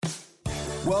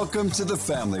Welcome to the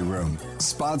Family Room,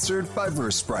 sponsored by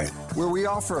Versprite, where we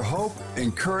offer hope,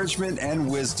 encouragement, and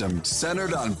wisdom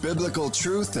centered on biblical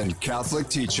truth and Catholic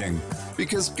teaching,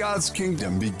 because God's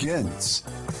kingdom begins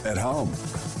at home.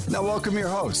 Now welcome your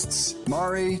hosts,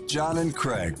 Mari, John, and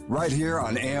Craig, right here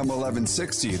on AM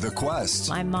 1160, The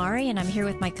Quest. I'm Mari, and I'm here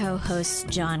with my co-hosts,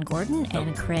 John Gordon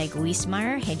and Craig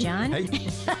Wiesmeyer. Hey, John. Hey.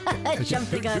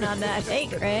 Jumped the gun on that. Hey,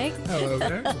 Craig. Hello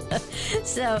there.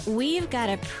 So we've got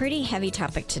a pretty heavy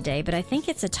topic today, but I think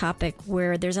it's a topic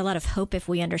where there's a lot of hope if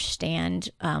we understand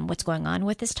what's going on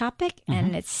with this topic. Mm-hmm.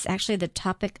 And it's actually the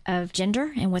topic of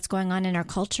gender and what's going on in our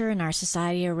culture and our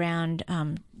society around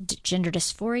gender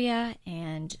dysphoria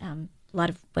and a lot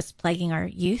of what's plaguing our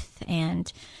youth.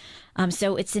 And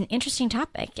so it's an interesting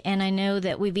topic. And I know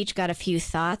that we've each got a few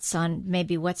thoughts on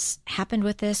maybe what's happened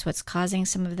with this, what's causing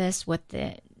some of this, what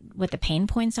the pain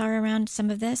points are around some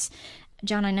of this.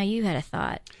 John, I know you had a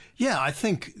thought. Yeah, I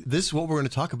think this, what we're going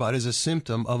to talk about, is a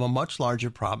symptom of a much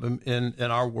larger problem in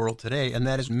our world today, and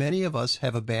that is many of us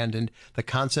have abandoned the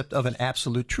concept of an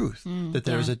absolute truth, that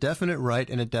there is a definite right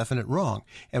and a definite wrong.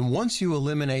 And once you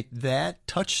eliminate that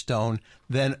touchstone,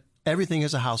 then everything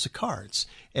is a house of cards,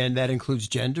 and that includes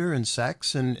gender and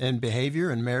sex and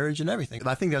behavior and marriage and everything.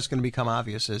 I think that's going to become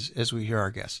obvious as we hear our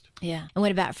guest. Yeah. And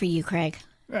what about for you, Craig?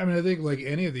 I mean, I think like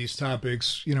any of these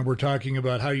topics, we're talking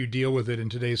about how you deal with it in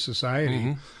today's society.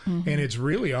 Mm-hmm. Mm-hmm. And it's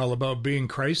really all about being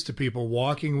Christ to people,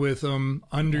 walking with them,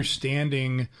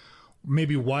 understanding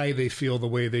maybe why they feel the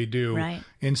way they do, right,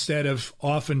 instead of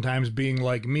oftentimes being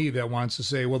like me that wants to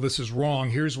say, well, this is wrong,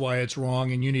 here's why it's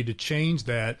wrong, and you need to change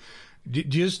that.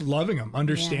 Just loving them,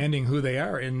 understanding who they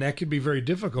are. And that can be very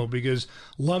difficult because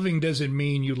loving doesn't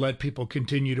mean you let people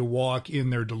continue to walk in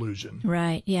their delusion.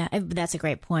 Right. Yeah. That's a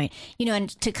great point. And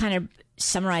to kind of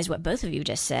summarize what both of you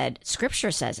just said, Scripture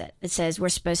says it. It says we're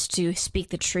supposed to speak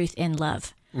the truth in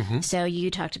love. Mm-hmm. So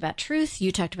you talked about truth,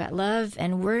 you talked about love,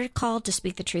 and we're called to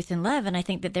speak the truth in love. And I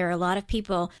think that there are a lot of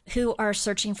people who are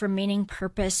searching for meaning,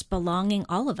 purpose, belonging.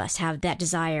 All of us have that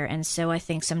desire. And so I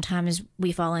think sometimes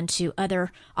we fall into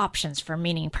other options for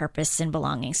meaning, purpose, and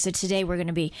belonging. So today we're going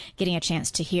to be getting a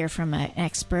chance to hear from an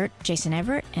expert, Jason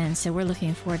Evert. And so we're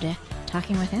looking forward to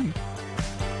talking with him.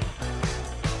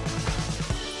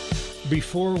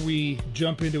 Before we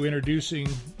jump into introducing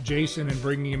Jason and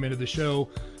bringing him into the show,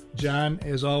 John,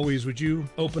 as always, would you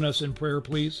open us in prayer,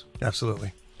 please?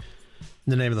 Absolutely.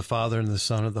 In the name of the Father, and the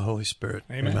Son, and of the Holy Spirit.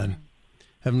 Amen. Amen.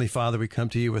 Heavenly Father, we come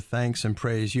to you with thanks and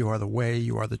praise. You are the way,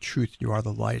 you are the truth, you are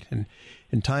the light. And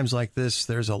in times like this,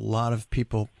 there's a lot of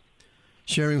people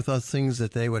sharing with us things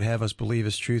that they would have us believe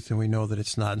is truth, and we know that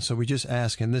it's not. And so we just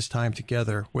ask in this time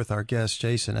together with our guest,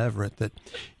 Jason Evert, that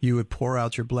you would pour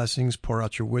out your blessings, pour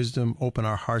out your wisdom, open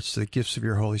our hearts to the gifts of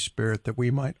your Holy Spirit, that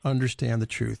we might understand the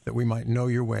truth, that we might know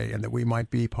your way, and that we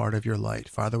might be part of your light.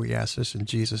 Father, we ask this in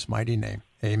Jesus' mighty name.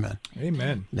 Amen. Amen.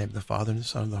 In the name of the Father, and the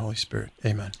Son, and the Holy Spirit.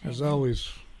 Amen. As always,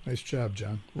 nice job,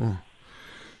 John.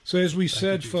 So as we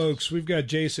said, folks, we've got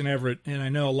Jason Evert, and I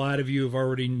know a lot of you have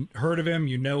already heard of him.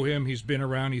 You know him. He's been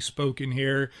around. He's spoken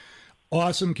here.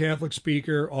 Awesome Catholic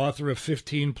speaker, author of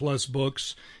 15-plus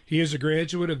books. He is a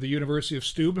graduate of the University of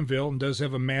Steubenville and does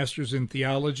have a master's in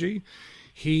theology.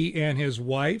 He and his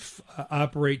wife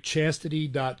operate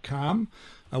chastity.com.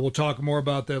 We'll talk more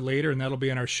about that later, and that'll be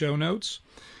in our show notes.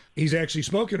 He's actually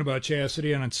spoken about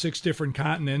chastity on 6 different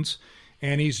continents.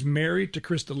 And he's married to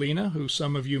Crystalina, who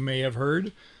some of you may have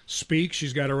heard speak.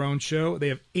 She's got her own show. They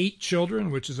have 8 children,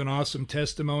 which is an awesome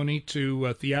testimony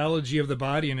to theology of the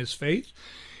body and his faith.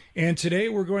 And today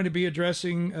we're going to be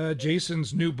addressing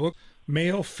Jason's new book,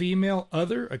 Male, Female,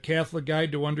 Other, A Catholic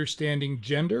Guide to Understanding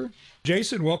Gender.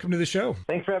 Jason, welcome to the show.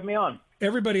 Thanks for having me on.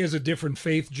 Everybody has a different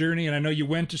faith journey, and I know you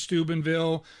went to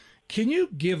Steubenville. Can you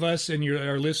give us and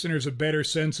our listeners a better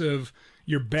sense of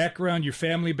your background, your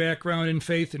family background in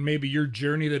faith, and maybe your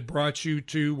journey that brought you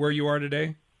to where you are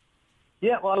today?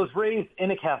 Yeah, well, I was raised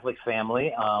in a Catholic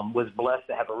family, was blessed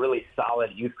to have a really solid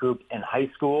youth group in high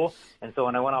school. And so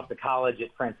when I went off to college at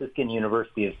Franciscan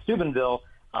University of Steubenville,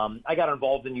 I got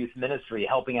involved in youth ministry,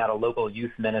 helping out a local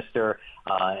youth minister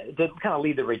to kind of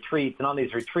lead the retreats. And on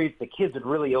these retreats, the kids would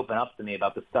really open up to me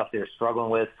about the stuff they're struggling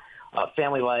with,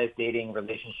 family life, dating,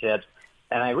 relationships.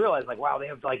 And I realized, wow, they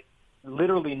have,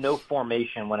 literally no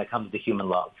formation when it comes to human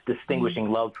love, distinguishing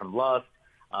love from lust,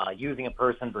 using a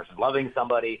person versus loving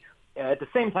somebody. At the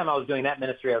same time I was doing that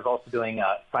ministry, I was also doing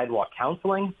sidewalk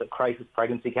counseling, so crisis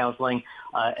pregnancy counseling,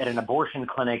 at an abortion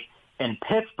clinic in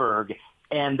Pittsburgh.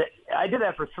 And I did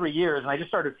that for 3 years, and I just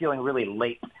started feeling really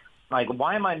late.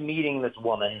 Why am I meeting this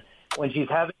woman when she's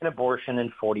having an abortion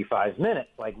in 45 minutes?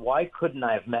 Why couldn't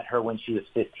I have met her when she was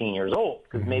 15 years old?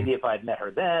 Because maybe if I had met her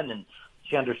then and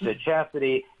she understood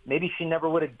chastity, maybe she never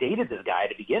would have dated this guy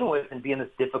to begin with and be in this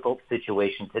difficult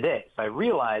situation today. So I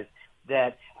realized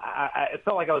that I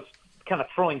felt like I was kind of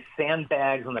throwing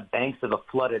sandbags on the banks of a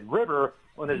flooded river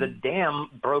when there's a dam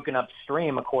broken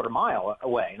upstream a quarter mile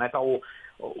away. And I thought, well,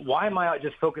 why am I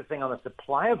just focusing on the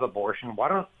supply of abortion?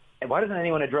 Why doesn't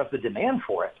anyone address the demand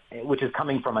for it, which is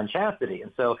coming from unchastity?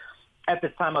 And so at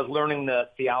this time, I was learning the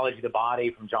Theology of the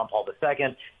Body from John Paul II,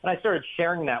 and I started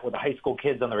sharing that with the high school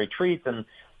kids on the retreats, and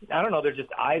I don't know, their just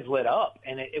eyes lit up.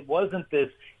 And it wasn't this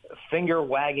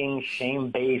finger-wagging,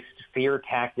 shame-based, fear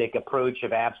tactic approach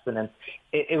of abstinence.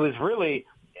 It was really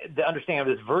the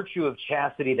understanding of this virtue of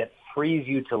chastity that frees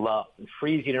you to love and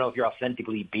frees you to know if you're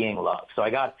authentically being loved. So I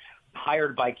got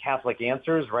hired by Catholic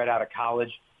Answers right out of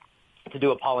college to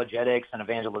do apologetics and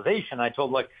evangelization. I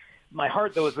told, look, my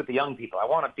heart, though, is with the young people. I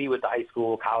want to be with the high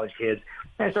school, college kids.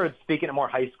 And I started speaking at more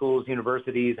high schools,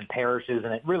 universities, and parishes,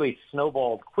 and it really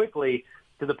snowballed quickly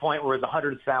to the point where it was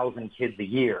 100,000 kids a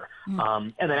year.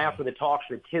 And then after the talks,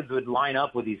 the kids would line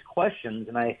up with these questions,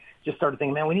 and I just started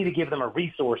thinking, man, we need to give them a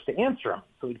resource to answer them.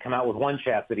 So we'd come out with one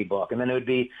chastity book, and then it would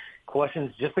be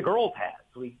questions just the girls had.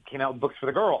 So we came out with books for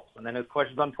the girls, and then it was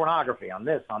questions on pornography, on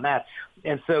this, on that.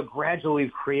 And so gradually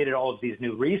we've created all of these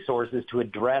new resources to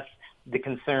address the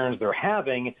concerns they're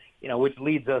having, which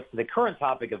leads us to the current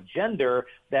topic of gender,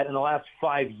 that in the last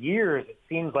 5 years, it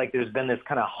seems like there's been this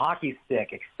kind of hockey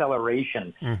stick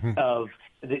acceleration of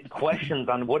the questions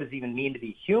on what does it even mean to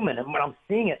be human. And when I'm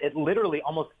seeing it literally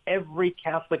almost every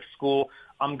Catholic school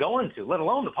I'm going to, let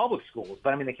alone the public schools.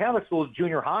 But I mean, the Catholic schools,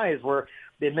 junior highs, where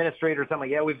the administrators, I'm like,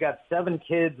 yeah, we've got 7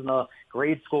 kids in the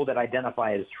grade school that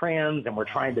identify as trans, and we're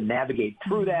trying to navigate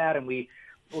through that. And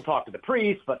we'll talk to the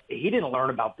priest, but he didn't learn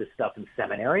about this stuff in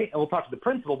seminary. And we'll talk to the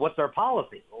principal, what's our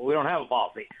policy? Well, we don't have a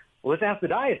policy. Well, let's ask the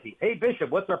diocese. Hey, Bishop,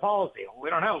 what's our policy? Well, we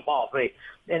don't have a policy.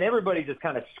 And everybody just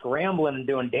kind of scrambling and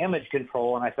doing damage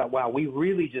control. And I thought, wow, we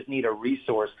really just need a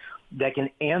resource that can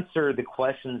answer the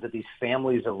questions that these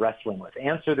families are wrestling with,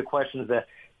 answer the questions that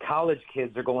college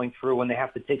kids are going through when they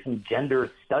have to take some gender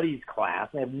studies class.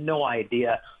 They have no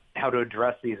idea how to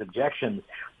address these objections.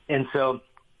 And so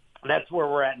that's where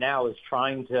we're at now, is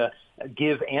trying to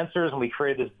give answers. And we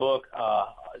created this book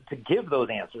to give those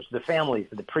answers to the families,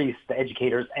 to the priests, the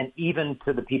educators, and even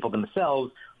to the people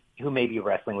themselves who may be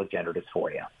wrestling with gender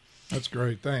dysphoria. That's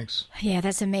great. Thanks. Yeah,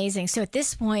 that's amazing. So at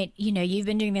this point, you've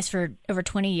been doing this for over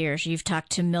 20 years. You've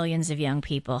talked to millions of young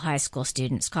people, high school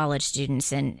students, college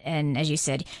students. And as you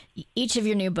said, each of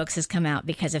your new books has come out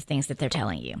because of things that they're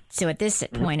telling you. So at this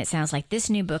point, it sounds like this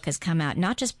new book has come out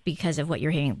not just because of what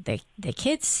you're hearing the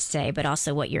kids say, but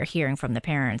also what you're hearing from the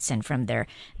parents and from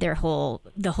the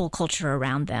whole culture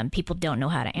around them. People don't know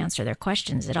how to answer their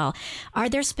questions at all. Are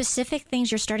there specific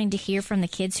things you're starting to hear from the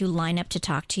kids who line up to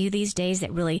talk to you these days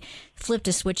that really flipped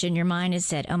a switch in your mind and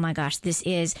said, oh my gosh, this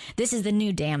is the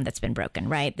new dam that's been broken,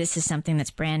 right? This is something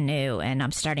that's brand new, and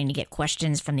I'm starting to get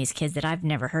questions from these kids that I've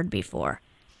never heard before.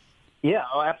 Yeah,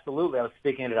 absolutely. I was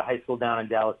speaking at a high school down in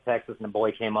Dallas, Texas, and a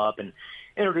boy came up and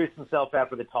introduced himself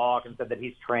after the talk and said that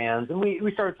he's trans. And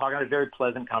we started talking, a very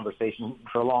pleasant conversation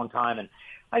for a long time. And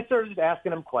I started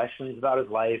asking him questions about his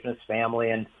life and his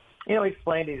family. And, he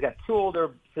explained he's got 2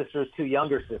 older sisters, 2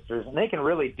 younger sisters, and they can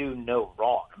really do no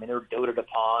wrong. I mean, they're doted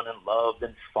upon and loved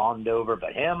and fawned over.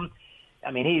 But him, I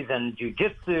mean, he's in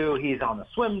jiu-jitsu, he's on the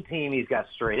swim team, he's got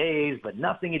straight A's, but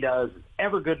nothing he does is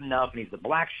ever good enough, and he's the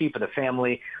black sheep of the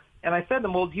family. And I said to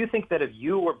him, well, do you think that if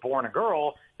you were born a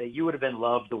girl, that you would have been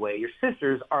loved the way your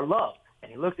sisters are loved?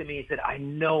 And he looked at me and said, I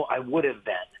know I would have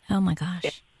been. Oh, my gosh.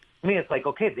 And to me, it's like,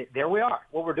 okay, there we are.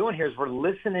 What we're doing here is we're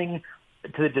listening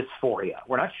to the dysphoria.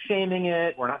 We're not shaming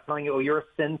it. We're not telling you, oh, you're a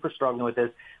sin for struggling with this.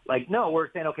 Like, no,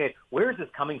 we're saying, okay, where is this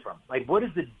coming from? Like, what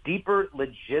is the deeper,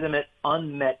 legitimate,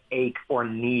 unmet ache or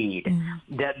need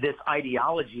that this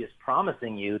ideology is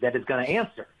promising you that is going to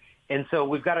answer? And so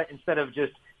we've got to, instead of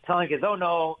just telling kids, oh,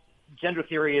 no, gender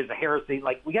theory is a heresy,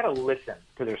 like, we got to listen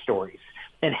to their stories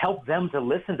and help them to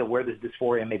listen to where this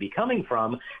dysphoria may be coming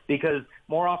from, because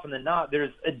more often than not,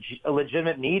 there's a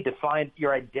legitimate need to find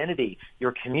your identity,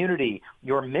 your community,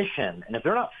 your mission. And if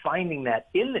they're not finding that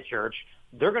in the church,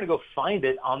 they're going to go find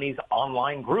it on these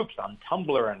online groups on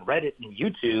Tumblr and Reddit and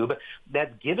YouTube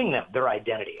that's giving them their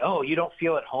identity. Oh, you don't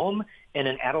feel at home in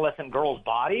an adolescent girl's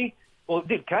body? Well,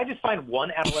 dude, can I just find one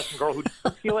adolescent girl who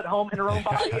doesn't feel at home in her own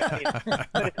body?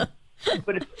 I mean,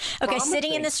 but it's okay,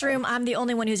 sitting in this room, I'm the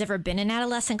only one who's ever been an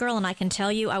adolescent girl, and I can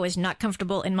tell you I was not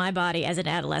comfortable in my body as an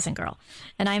adolescent girl.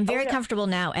 And I'm very comfortable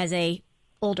now as a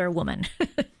older woman. I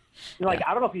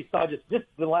don't know if you saw just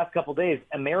the last couple of days,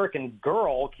 American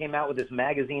Girl came out with this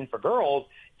magazine for girls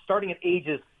starting at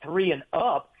ages 3 and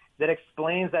up that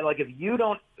explains that, like, if you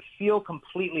don't feel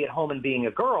completely at home in being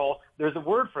a girl, there's a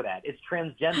word for that. It's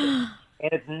transgender.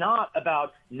 And it's not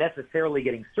about necessarily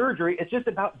getting surgery. It's just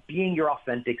about being your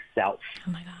authentic self.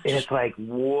 Oh, my gosh. And it's like,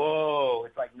 whoa.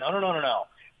 It's like, no.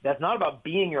 That's not about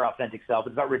being your authentic self.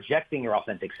 It's about rejecting your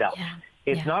authentic self. Yeah.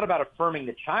 It's not about affirming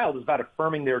the child. It's about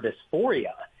affirming their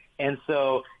dysphoria. And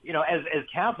so, you know, as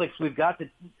Catholics, we've got to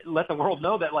let the world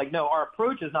know that, like, no, our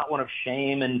approach is not one of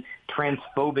shame and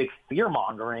transphobic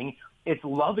fear-mongering. It's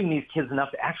loving these kids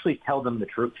enough to actually tell them the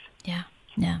truth. Yeah.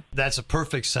 Yeah. That's a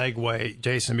perfect segue,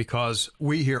 Jason, because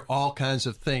we hear all kinds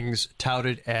of things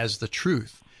touted as the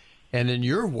truth. And in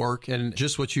your work and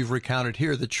just what you've recounted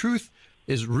here, the truth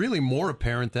is really more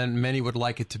apparent than many would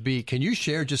like it to be. Can you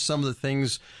share just some of the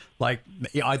things, like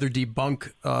either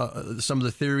debunk some of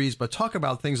the theories, but talk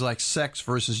about things like sex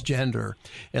versus gender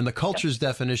and the culture's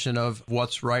definition of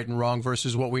what's right and wrong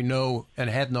versus what we know and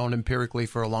had known empirically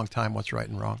for a long time, what's right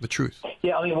and wrong, the truth?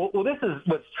 Yeah, I mean, well, this is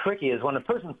what's tricky is when a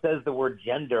person says the word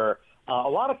gender, a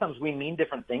lot of times we mean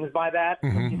different things by that.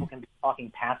 Some people can be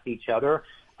talking past each other.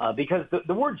 Because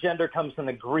the word gender comes from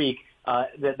the Greek.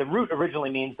 The root originally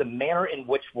means the manner in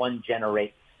which one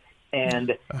generates.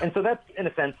 And so that's, in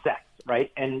a sense, sex,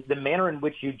 right? And the manner in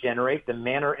which you generate, the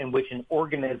manner in which an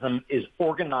organism is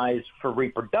organized for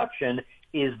reproduction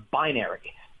is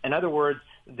binary. In other words,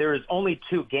 there's only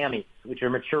two gametes, which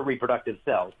are mature reproductive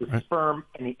cells, the sperm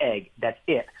and the egg. That's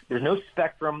it. There's no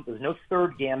spectrum. There's no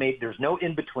third gamete. There's no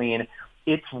in-between.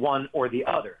 It's one or the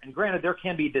other. And granted, there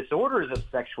can be disorders of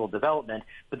sexual development,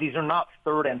 but these are not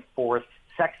third and fourth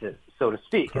sexes, so to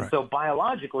speak. Correct. And so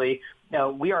biologically,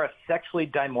 we are a sexually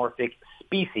dimorphic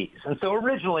species. And so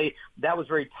originally, that was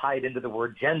very tied into the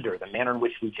word gender, the manner in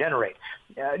which we generate.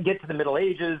 Get to the Middle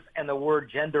Ages, and the word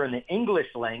gender in the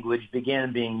English language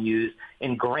began being used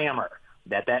in grammar,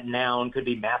 that noun could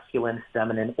be masculine,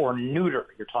 feminine, or neuter.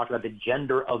 You're talking about the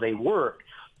gender of a word.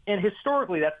 And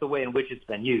historically, that's the way in which it's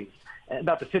been used.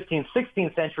 About the 15th,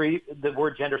 16th century, the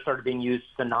word gender started being used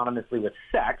synonymously with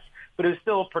sex, but it was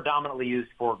still predominantly used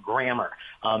for grammar.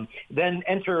 Then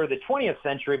enter the 20th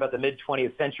century. About the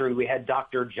mid-20th century, we had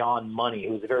Dr. John Money,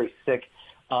 who was a very sick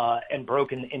and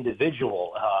broken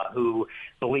individual who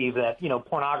believed that,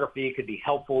 pornography could be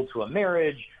helpful to a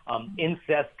marriage.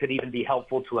 Incest could even be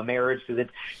helpful to a marriage because it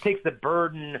takes the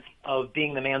burden of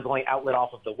being the man's only outlet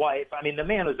off of the wife. I mean, the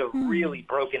man was a really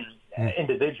broken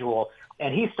individual,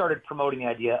 and he started promoting the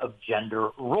idea of gender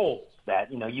roles,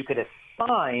 that, you could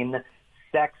assign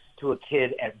sex to a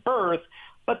kid at birth,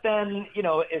 but then,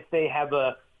 if they have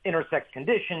a intersex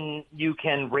condition, you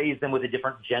can raise them with a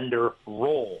different gender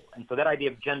role. And so that idea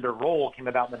of gender role came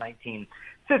about in the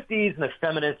 1950s, and the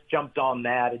feminists jumped on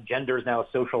that, and gender is now a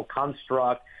social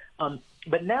construct.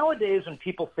 But nowadays, when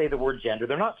people say the word gender,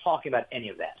 they're not talking about any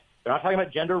of that. They're not talking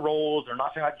about gender roles. They're not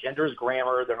talking about gender as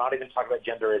grammar. They're not even talking about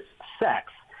gender as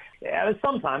sex.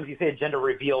 Sometimes you say a gender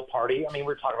reveal party. I mean,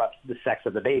 we're talking about the sex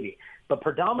of the baby. But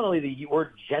predominantly the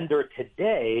word gender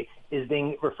today is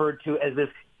being referred to as this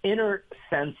inner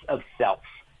sense of self,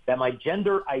 that my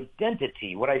gender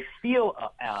identity, what I feel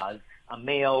as a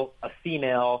male, a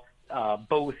female,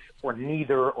 both or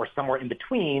neither or somewhere in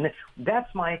between,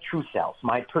 that's my true self,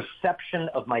 my perception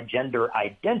of my gender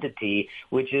identity,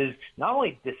 which is not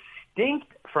only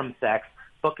distinct from sex,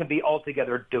 but can be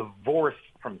altogether divorced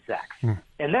from sex.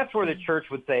 And that's where the church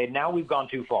would say, now we've gone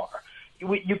too far.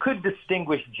 You could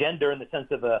distinguish gender in the sense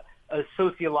of a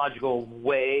sociological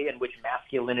way in which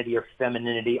masculinity or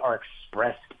femininity are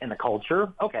expressed in the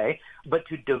culture. Okay. But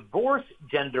to divorce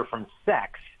gender from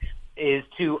sex is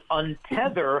to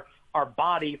untether our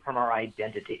body from our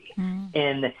identity.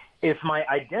 And if my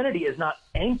identity is not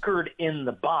anchored in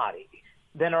the body,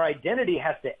 then our identity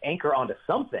has to anchor onto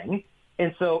something.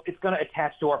 And so it's going to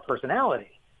attach to our personality.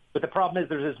 But the problem is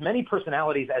there's as many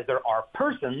personalities as there are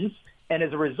persons. And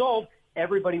as a result,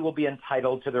 everybody will be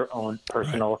entitled to their own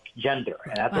personal gender.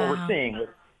 And that's what we're seeing with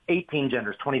 18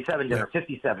 genders, 27 genders,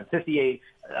 57, 58,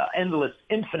 endless,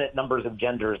 infinite numbers of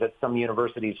genders that some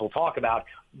universities will talk about.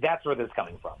 That's where this is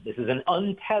coming from. This is an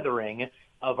untethering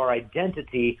of our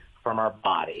identity from our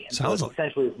body. And so it's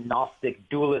essentially this Gnostic,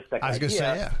 dualistic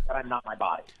idea that I'm not my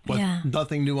body. But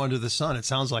nothing new under the sun. It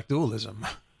sounds like dualism.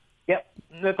 Yep,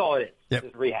 that's all it is. Yep.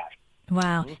 It's rehash.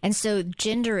 Wow. And so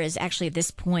gender is actually, at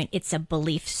this point, it's a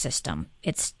belief system.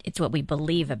 It's what we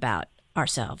believe about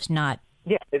ourselves, not...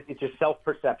 Yeah, it's your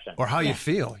self-perception. Or how you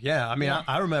feel. Yeah. I mean,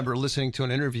 I remember listening to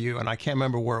an interview, and I can't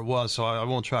remember where it was, so I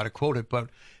won't try to quote it, but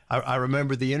I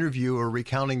remember the interviewer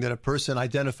recounting that a person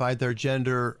identified their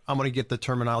gender, I'm going to get the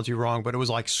terminology wrong, but it was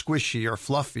like squishy or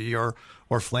fluffy or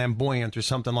flamboyant or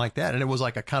something like that. And it was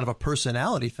like a kind of a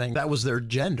personality thing. That was their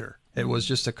gender. It was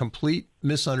just a complete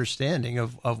misunderstanding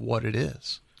of what it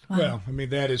is. Wow. Well, I mean,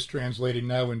 that is translating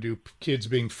now into kids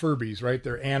being Furbies, right?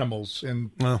 They're animals,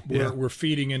 and we're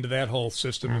feeding into that whole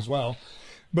system as well.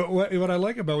 But what I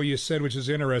like about what you said, which is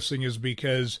interesting, is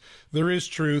because there is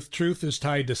truth. Truth is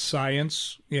tied to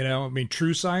science,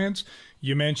 true science.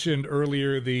 You mentioned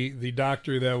earlier the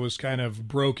doctor that was kind of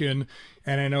broken,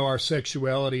 and I know our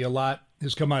sexuality a lot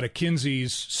has come out of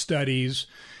Kinsey's studies.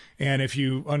 And if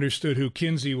you understood who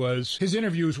Kinsey was, his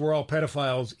interviews were all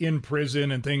pedophiles in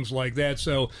prison and things like that.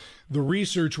 So the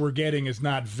research we're getting is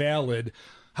not valid.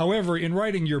 However, in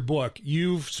writing your book,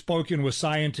 you've spoken with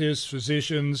scientists,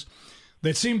 physicians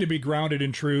that seem to be grounded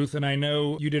in truth. And I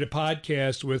know you did a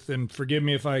podcast with, and forgive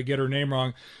me if I get her name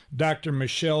wrong, Dr.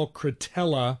 Michelle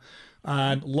Cretella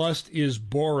on Lust is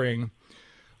Boring.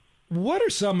 What are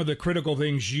some of the critical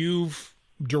things you've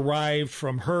derived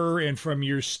from her and from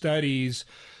your studies,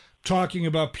 talking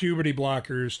about puberty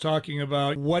blockers, talking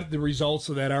about what the results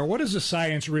of that are? What is the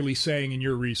science really saying in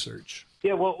your research?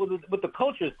 Yeah, well, what the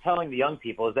culture is telling the young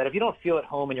people is that if you don't feel at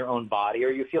home in your own body, or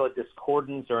you feel a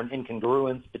discordance or an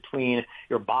incongruence between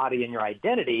your body and your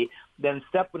identity, then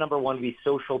step number one would be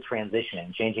social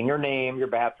transition, changing your name, your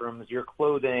bathrooms, your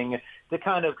clothing to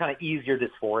kind of ease your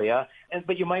dysphoria.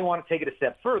 But you might want to take it a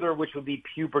step further, which would be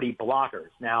puberty blockers.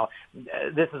 Now,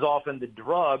 this is often the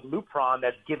drug Lupron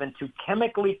that's given to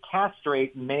chemically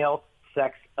castrate male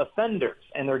sex offenders,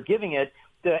 and they're giving it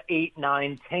to 8,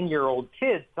 9, 10-year-old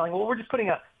kids, saying, well, we're just putting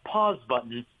a pause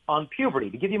button on puberty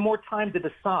to give you more time to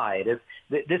decide if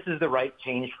this is the right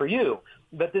change for you.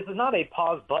 But this is not a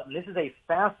pause button. This is a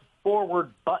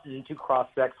fast-forward button to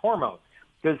cross-sex hormones.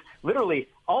 Because literally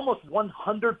almost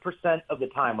 100% of the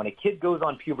time when a kid goes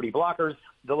on puberty blockers,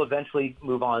 they'll eventually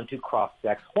move on to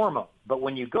cross-sex hormones. But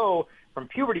when you go from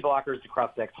puberty blockers to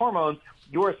cross-sex hormones,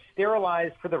 you're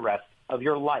sterilized for the rest of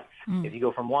your life if you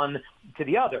go from one to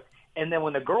the other. And then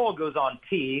when the girl goes on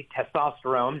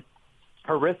testosterone,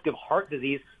 her risk of heart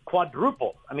disease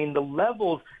quadruples. I mean, the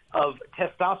levels of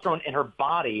testosterone in her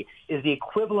body is the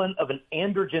equivalent of an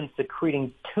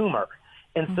androgen-secreting tumor.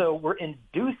 And so we're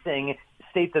inducing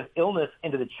states of illness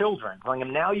into the children, telling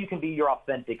them now you can be your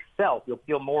authentic self. You'll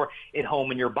feel more at home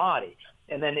in your body.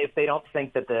 And then if they don't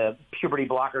think that the puberty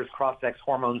blockers, cross-sex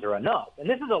hormones are enough, and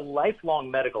this is a lifelong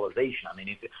medicalization. I mean,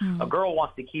 if a girl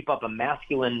wants to keep up a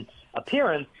masculine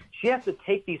appearance, she has to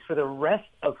take these for the rest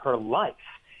of her life.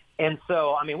 And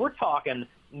so, I mean, we're talking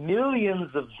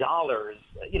millions of dollars,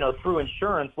 through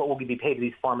insurance, what will be paid to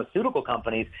these pharmaceutical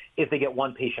companies if they get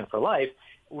one patient for life,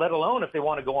 let alone if they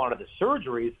want to go on to the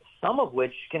surgeries, some of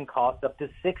which can cost up to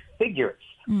 6 figures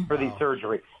for these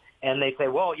surgeries. And they say,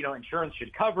 well, insurance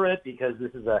should cover it because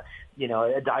this is a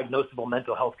diagnosable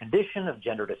mental health condition of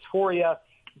gender dysphoria.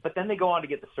 But then they go on to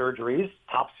get the surgeries,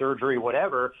 top surgery,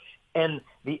 whatever. And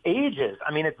the ages,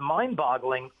 I mean, it's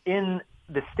mind-boggling. In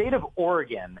the state of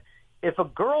Oregon, if a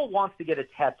girl wants to get a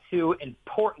tattoo in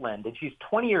Portland and she's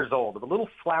 20 years old with a little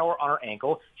flower on her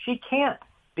ankle, she can't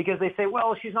because they say,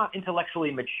 well, she's not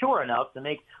intellectually mature enough to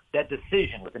make that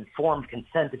decision with informed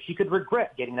consent that she could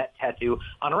regret getting that tattoo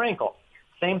on her ankle.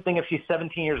 Same thing if she's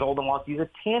 17 years old and wants to use a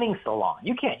tanning salon.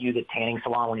 You can't use a tanning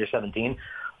salon when you're 17.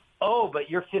 Oh,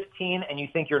 but you're 15 and you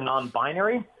think you're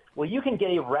non-binary? Well, you can get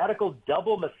a radical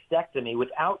double mastectomy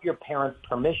without your parents'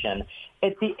 permission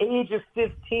at the age of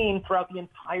 15 throughout the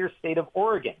entire state of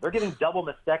Oregon. They're giving double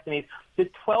mastectomies to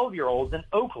 12-year-olds in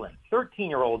Oakland,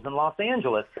 13-year-olds in Los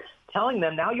Angeles, telling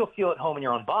them now you'll feel at home in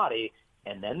your own body.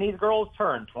 And then these girls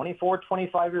turn 24,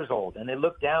 25 years old, and they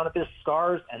look down at their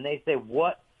scars and they say,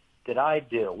 what did I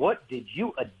do? What did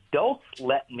you adults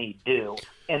let me do?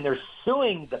 And they're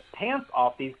suing the pants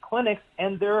off these clinics,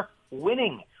 and they're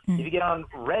winning. If you get on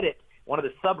Reddit, one of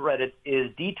the subreddits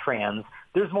is DTrans.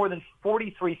 There's more than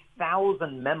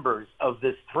 43,000 members of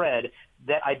this thread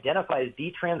that identify as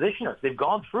detransitioners. They've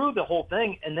gone through the whole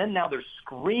thing, and then now they're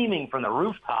screaming from the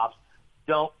rooftops,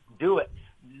 don't do it.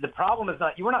 The problem is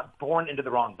not, you were not born into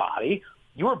the wrong body.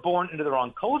 You were born into the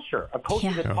wrong culture, a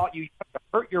culture that taught you to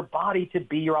hurt your body to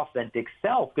be your authentic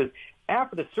self. Because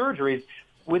after the surgeries,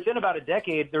 within about a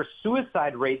decade, their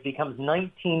suicide rate becomes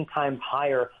 19 times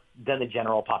higher than the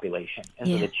general population. And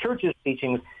so the church's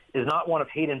teachings is not one of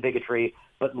hate and bigotry,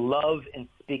 but love and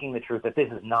speaking the truth, that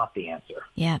this is not the answer.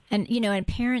 Yeah. And, and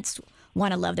parents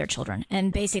want to love their children.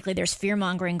 And basically there's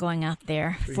fear-mongering going out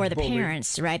there for the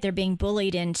parents, right? They're being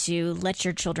bullied into let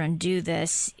your children do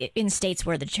this in states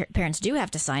where the parents do have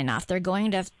to sign off. They're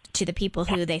going to to the people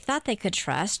who they thought they could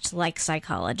trust, like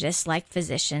psychologists, like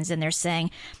physicians, and they're saying,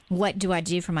 what do I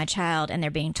do for my child? And they're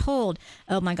being told,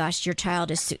 oh my gosh, your child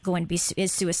is going to be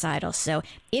suicidal. So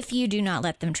if you do not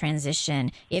let them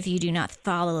transition, if you do not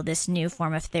follow this new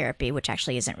form of therapy, which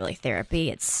actually isn't really therapy,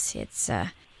 it's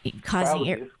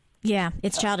causing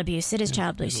it's child abuse. It is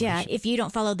child abuse. Yeah. If you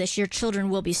don't follow this, your children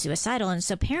will be suicidal. And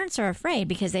so parents are afraid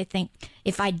because they think,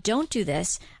 if I don't do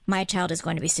this, my child is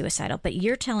going to be suicidal. But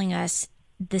you're telling us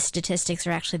the statistics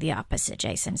are actually the opposite,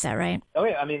 Jason. Is that right? Oh,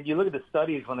 yeah. I mean, you look at the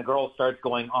studies when the girl starts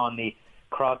going on the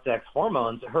cross-sex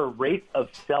hormones, her rates of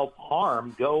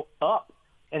self-harm go up.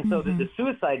 And so the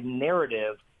suicide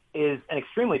narrative is an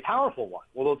extremely powerful one.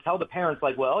 Well, they'll tell the parents,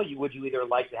 like, well, would you either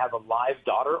like to have a live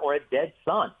daughter or a dead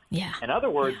son? Yeah. In other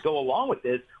words, go along with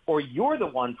this, or you're the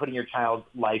one putting your child's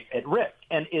life at risk.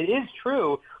 And it is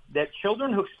true that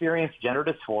children who experience gender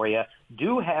dysphoria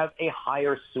do have a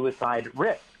higher suicide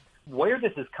risk. Where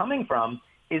this is coming from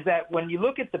is that when you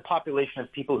look at the population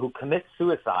of people who commit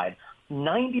suicide,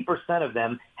 90% of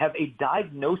them have a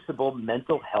diagnosable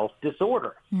mental health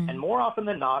disorder. And more often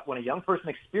than not, when a young person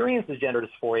experiences gender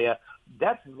dysphoria,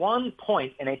 that's one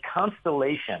point in a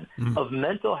constellation of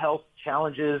mental health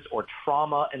challenges or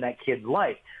trauma in that kid's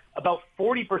life. About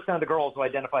 40% of the girls who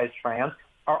identify as trans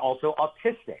are also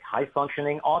autistic,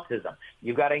 high-functioning autism.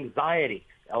 You've got anxiety,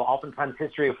 oftentimes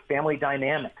history of family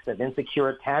dynamics, of insecure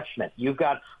attachment. You've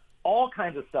got all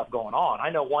kinds of stuff going on. I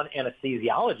know one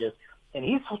anesthesiologist, and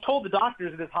he's told the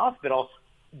doctors at his hospital,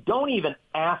 don't even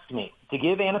ask me to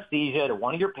give anesthesia to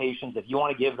one of your patients if you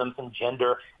want to give them some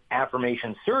gender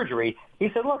affirmation surgery. He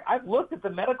said, look, I've looked at the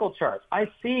medical charts.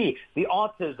 I see the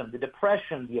autism, the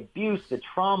depression, the abuse, the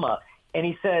trauma. And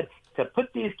he said, to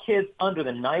put these kids under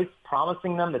the knife,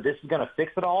 promising them that this is going to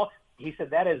fix it all, he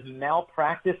said, that is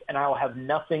malpractice, and I will have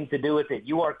nothing to do with it.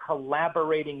 You are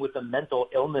collaborating with a mental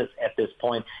illness at this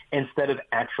point instead of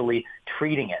actually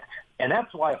treating it. And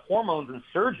that's why hormones and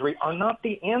surgery are not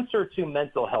the answer to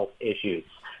mental health issues.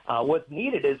 What's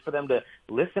needed is for them to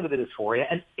listen to the dysphoria.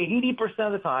 And 80%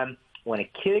 of the time, when a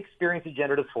kid experiences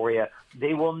gender dysphoria,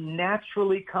 they will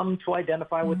naturally come to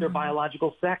identify with their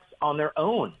biological sex on their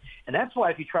own. And that's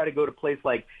why if you try to go to a place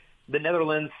like the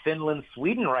Netherlands, Finland,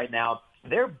 Sweden right now,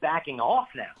 they're backing off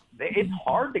now. It's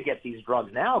hard to get these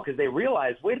drugs now because they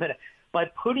realize, wait a minute, by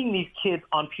putting these kids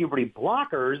on puberty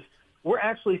blockers, we're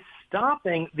actually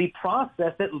stopping the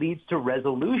process that leads to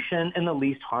resolution in the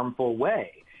least harmful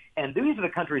way. And these are the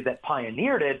countries that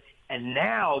pioneered it, and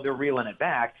now they're reeling it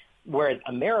back, whereas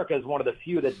America is one of the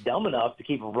few that's dumb enough to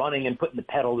keep running and putting the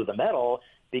pedal to the metal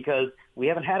because we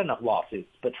haven't had enough lawsuits.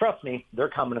 But trust me, they're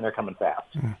coming, and they're coming fast.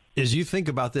 As you think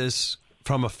about this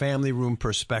from a family room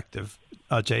perspective,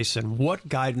 Jason, what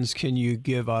guidance can you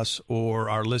give us or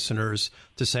our listeners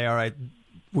to say, all right,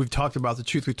 we've talked about the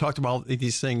truth. We've talked about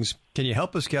these things. Can you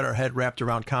help us get our head wrapped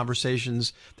around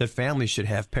conversations that families should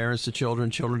have, parents to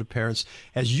children, children to parents?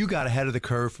 As you got ahead of the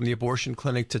curve from the abortion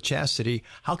clinic to chastity,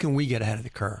 how can we get ahead of the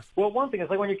curve? Well, one thing is,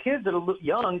 like, when your kids are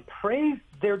young, praise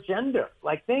their gender.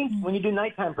 Like, when you do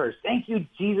nighttime prayers, thank you,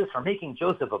 Jesus, for making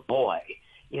Joseph a boy.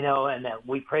 You know, and that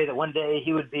we pray that one day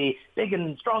he would be big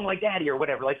and strong like daddy or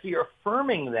whatever. Like, so you're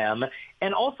affirming them.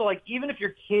 And also, like, even if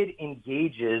your kid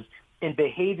engages in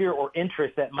behavior or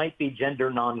interest that might be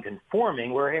gender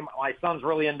nonconforming, where, hey, my son's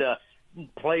really into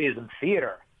plays and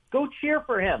theater, go cheer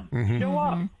for him. Show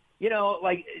up. You know,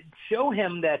 like, show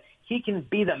him that he can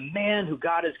be the man who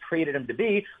God has created him to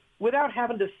be without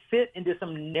having to fit into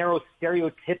some narrow,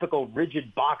 stereotypical,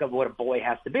 rigid box of what a boy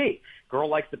has to be. Girl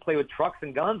likes to play with trucks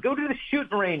and guns. Go to the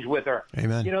shooting range with her.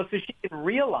 Amen. You know, so she can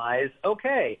realize,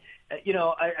 okay, you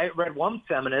know, I read one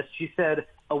feminist. She said,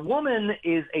 a woman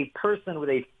is a person with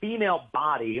a female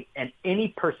body and any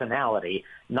personality,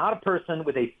 not a person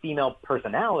with a female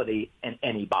personality and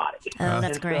any body. Oh,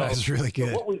 that's great. That's really good.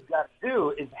 So what we've got to do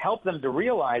is help them to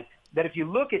realize that if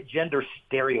you look at gender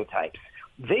stereotypes,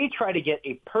 they try to get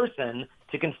a person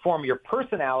to conform your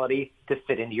personality to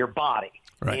fit into your body,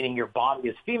 meaning your body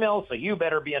is female, so you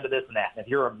better be into this and that. And if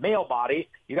you're a male body,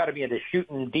 you got to be into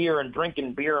shooting deer and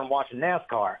drinking beer and watching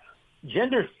NASCAR.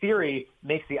 Gender theory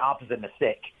makes the opposite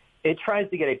mistake. It tries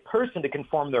to get a person to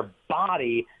conform their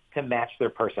body to match their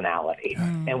personality.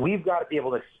 And we've got to be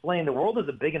able to explain the world is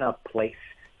a big enough place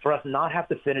for us not have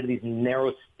to fit into these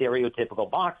narrow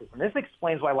stereotypical boxes. And this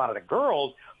explains why a lot of the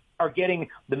girls are getting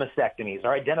the mastectomies,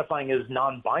 are identifying as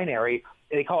non-binary.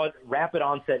 They call it rapid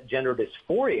onset gender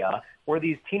dysphoria, where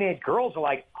these teenage girls are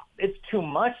like, it's too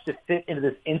much to fit into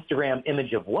this Instagram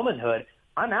image of womanhood.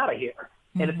 I'm out of here.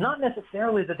 And it's not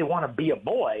necessarily that they want to be a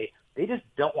boy. They just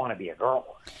don't want to be a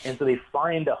girl. And so they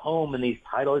find a home in these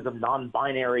titles of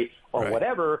non-binary or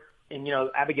whatever. And,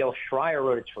 Abigail Schreier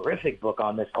wrote a terrific book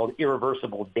on this called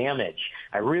Irreversible Damage.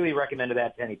 I really recommend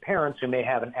that to any parents who may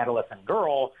have an adolescent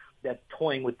girl that's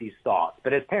toying with these thoughts.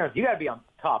 But as parents, you got to be on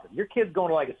top of it. Your kid's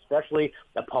going to, especially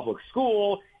a public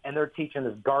school, and they're teaching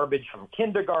this garbage from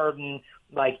kindergarten.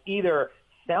 Either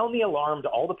sound the alarm to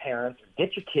all the parents, or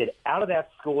get your kid out of that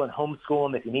school and homeschool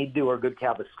them if you need to, or a good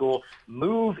Catholic school.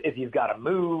 Move if you've got to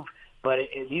move. But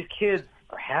these kids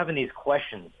are having these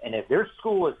questions, and if their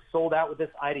school is sold out with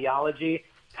this ideology,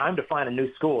 time to find a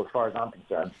new school as far as I'm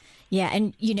concerned. Yeah,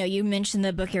 and you mentioned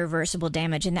the book Irreversible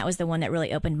Damage, and that was the one that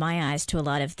really opened my eyes to a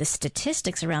lot of the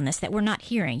statistics around this that we're not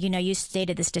hearing. You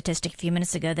stated the statistic a few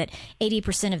minutes ago that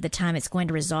 80% of the time it's going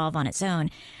to resolve on its own.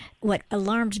 What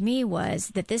alarmed me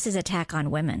was that this is attack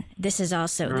on women. This is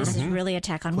really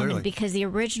attack on women, because the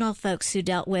original folks who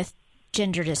dealt with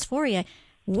gender dysphoria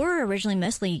were originally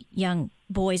mostly young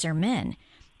boys or men.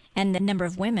 And the number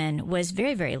of women was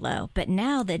very, very low. But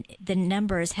now the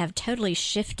numbers have totally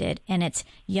shifted, and it's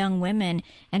young women.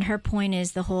 And her point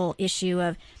is the whole issue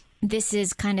of this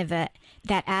is kind of that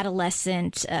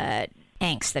adolescent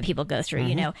angst that people go through.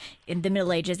 In the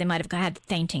Middle Ages, they might have had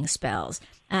fainting spells.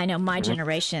 I know my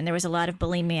generation, there was a lot of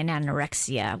bulimia and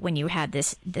anorexia when you had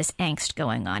this angst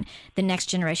going on. The next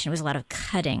generation was a lot of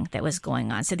cutting that was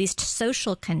going on. So these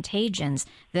social contagions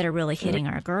that are really hitting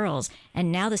our girls.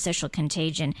 And now the social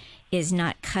contagion is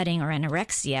not cutting or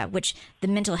anorexia, which the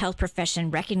mental health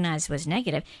profession recognized was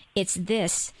negative. It's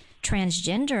this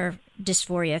transgender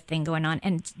dysphoria thing going on,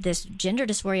 and this gender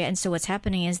dysphoria. And so what's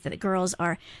happening is that the girls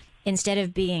are, instead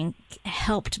of being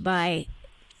helped by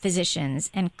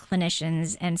physicians and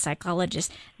clinicians and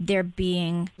psychologists, they're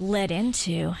being led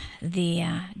into the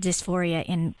dysphoria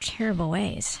in terrible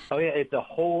ways. Oh, yeah, it's a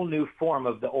whole new form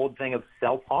of the old thing of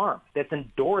self-harm that's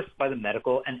endorsed by the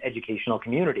medical and educational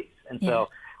communities. And so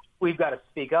we've got to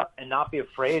speak up and not be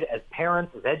afraid as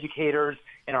parents, as educators,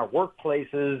 in our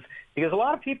workplaces, because a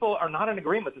lot of people are not in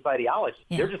agreement with this ideology.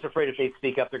 Yeah. They're just afraid if they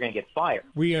speak up, they're going to get fired.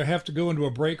 We have to go into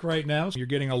a break right now. You're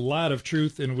getting a lot of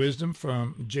truth and wisdom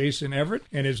from Jason Evert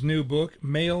and his new book,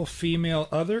 Male, Female,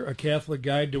 Other, A Catholic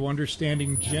Guide to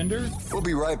Understanding Gender. We'll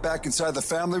be right back inside the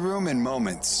family room in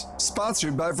moments.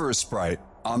 Sponsored by Versprite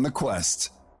on the Quest.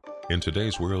 In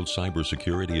today's world,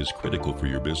 cybersecurity is critical for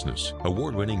your business.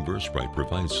 Award-winning Versprite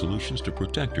provides solutions to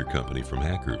protect your company from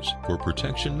hackers. For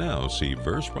protection now, see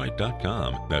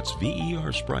Versprite.com. That's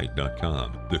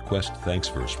Versprite.com. The Quest thanks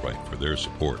Versprite for their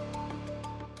support.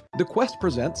 The Quest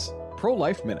presents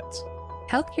Pro-Life Minutes.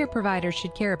 Healthcare providers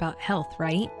should care about health,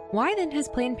 right? Why then has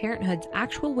Planned Parenthood's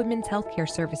actual women's healthcare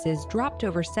services dropped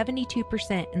over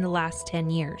 72% in the last 10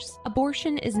 years?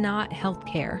 Abortion is not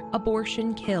healthcare.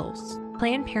 Abortion kills.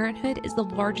 Planned Parenthood is the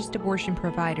largest abortion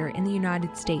provider in the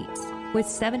United States, with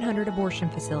 700 abortion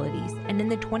facilities, and in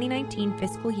the 2019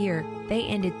 fiscal year, they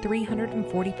ended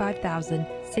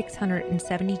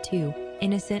 345,672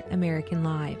 innocent American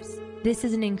lives. This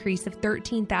is an increase of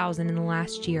 13,000 in the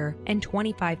last year and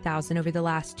 25,000 over the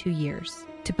last 2 years.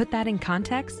 To put that in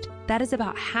context, that is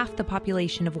about half the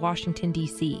population of Washington,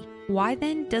 D.C. Why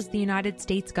then does the United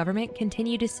States government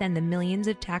continue to send the millions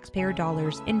of taxpayer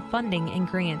dollars in funding and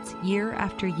grants year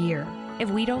after year? If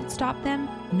we don't stop them,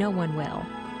 no one will.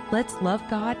 Let's love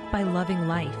God by loving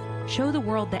life. Show the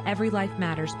world that every life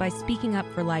matters by speaking up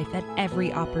for life at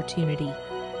every opportunity.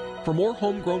 For more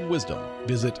homegrown wisdom,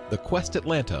 visit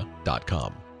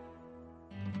thequestatlanta.com.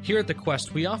 Here at The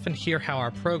Quest, we often hear how our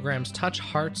programs touch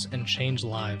hearts and change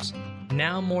lives.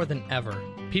 Now more than ever,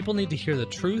 people need to hear the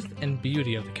truth and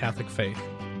beauty of the Catholic faith.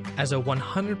 As a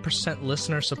 100%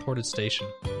 listener-supported station,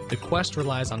 The Quest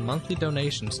relies on monthly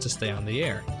donations to stay on the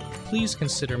air. Please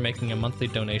consider making a monthly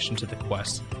donation to The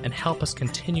Quest and help us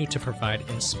continue to provide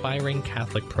inspiring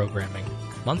Catholic programming.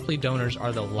 Monthly donors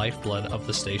are the lifeblood of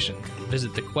the station.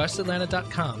 Visit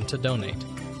thequestatlanta.com to donate.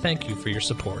 Thank you for your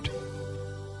support.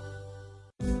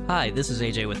 Hi, this is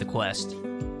AJ with The Quest.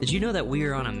 Did you know that we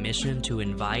are on a mission to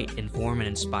invite, inform, and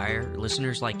inspire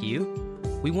listeners like you?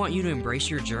 We want you to embrace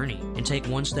your journey and take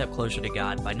one step closer to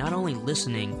God by not only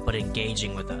listening, but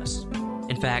engaging with us.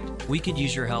 In fact, we could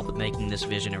use your help with making this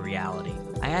vision a reality.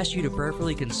 I ask you to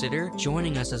prayerfully consider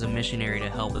joining us as a missionary to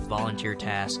help with volunteer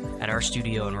tasks at our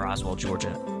studio in Roswell,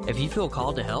 Georgia. If you feel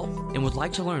called to help and would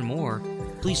like to learn more,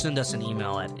 please send us an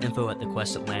email at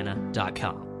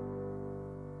info@thequestatlanta.com.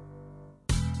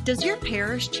 Does your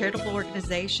parish, charitable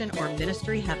organization, or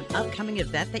ministry have an upcoming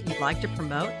event that you'd like to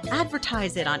promote?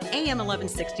 Advertise it on AM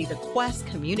 1160, The Quest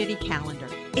Community Calendar.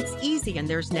 It's easy and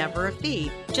there's never a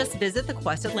fee. Just visit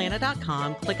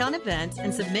thequestatlanta.com, click on events,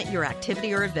 and submit your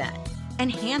activity or event.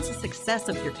 Enhance the success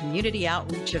of your community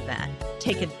outreach event.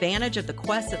 Take advantage of the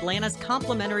Quest Atlanta's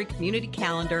complimentary community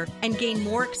calendar and gain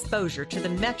more exposure to the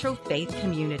Metro Faith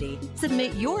community.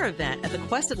 Submit your event at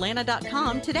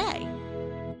thequestatlanta.com today.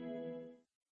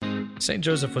 St.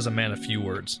 Joseph was a man of few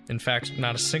words. In fact,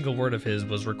 not a single word of his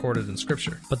was recorded in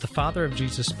Scripture. But the father of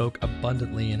Jesus spoke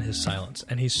abundantly in his silence,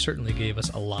 and he certainly gave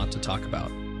us a lot to talk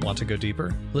about. Want to go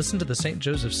deeper? Listen to the St.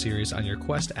 Joseph series on your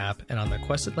Quest app and on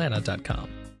thequestatlanta.com.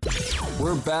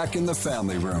 We're back in the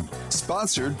family room,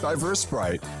 sponsored by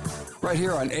Versebright, right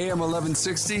here on AM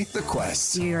 1160, The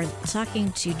Quest. You're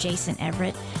talking to Jason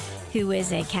Evert, who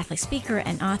is a Catholic speaker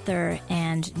and author,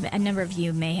 and a number of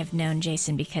you may have known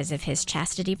Jason because of his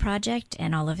Chastity project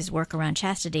and all of his work around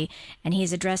chastity, and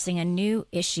he's addressing a new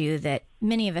issue that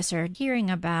many of us are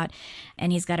hearing about,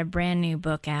 and he's got a brand new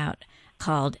book out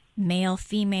called Male,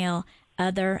 Female,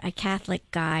 Other, a Catholic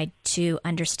Guide to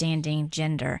Understanding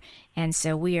Gender. And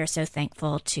so we are so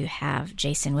thankful to have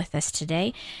Jason with us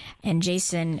today. And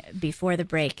Jason, before the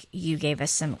break, you gave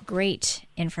us some great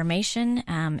information,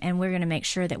 and we're going to make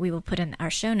sure that we will put in our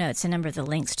show notes a number of the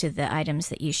links to the items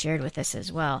that you shared with us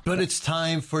as well. But it's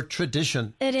time for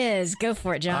tradition. It is. Go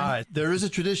for it, John. All right. There is a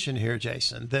tradition here,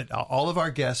 Jason, that all of our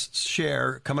guests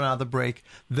share coming out of the break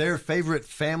their favorite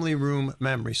family room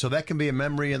memory. So that can be a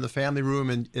memory in the family room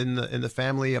in the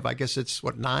family of, I guess it's,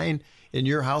 9 in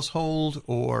your household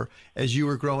or as you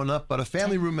were growing up, but a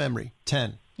family 10. Room memory,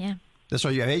 10. Yeah. That's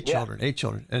right. You have 8 children, 8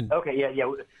 children. And okay,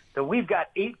 yeah. So we've got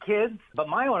 8 kids, but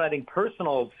my own, I think,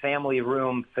 personal family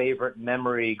room favorite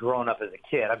memory growing up as a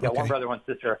kid. I've got one brother, one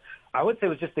sister. I would say it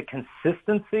was just the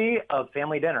consistency of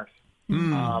family dinners.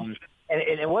 And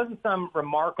it wasn't some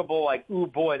remarkable, like, ooh,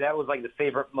 boy, that was like the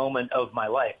favorite moment of my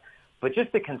life. But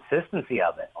just the consistency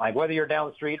of it. Like whether you're down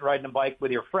the street riding a bike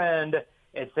with your friend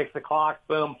at 6 o'clock,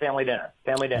 boom, family dinner.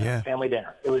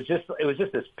 It was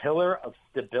just this pillar of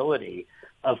stability,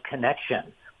 of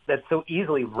connection that's so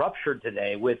easily ruptured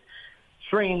today with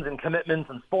streams and commitments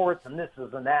and sports and this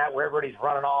and that, where everybody's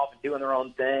running off and doing their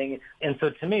own thing. And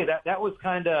so to me, that was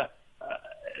kind of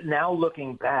now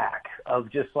looking back of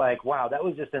just like, wow, that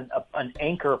was just an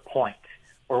anchor point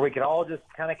where we could all just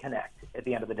kind of connect at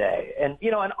the end of the day. And,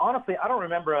 and honestly, I don't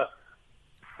remember a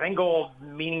single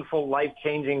meaningful,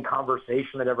 life-changing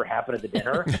conversation that ever happened at the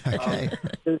dinner.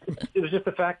 It was just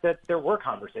the fact that there were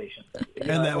conversations.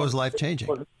 And that was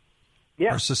life-changing.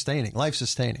 Yeah. Or sustaining,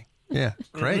 life-sustaining. Yeah,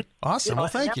 great. Awesome. Well,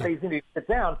 thank you. You sit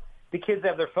down, the kids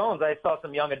have their phones. I saw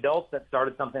some young adults that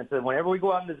started something that said, whenever we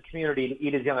go out into the community to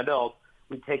eat as young adults,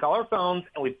 we take all our phones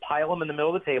and we pile them in the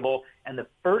middle of the table, and the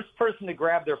first person to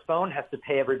grab their phone has to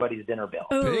pay everybody's dinner bill.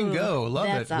 Ooh, bingo. Love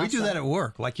it. Awesome. We do that at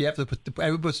work. Like you have to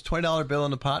everybody puts a $20 bill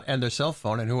in the pot and their cell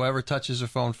phone, and whoever touches their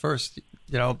phone first,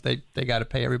 they got to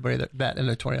pay everybody that and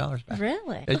their $20 back.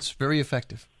 Really? It's very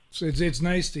effective. So it's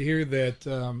nice to hear that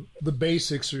the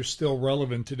basics are still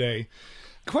relevant today.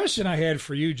 Question I had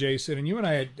for you, Jason, and you and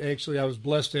I I was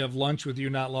blessed to have lunch with you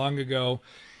not long ago.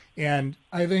 And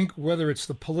I think whether it's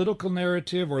the political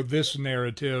narrative or this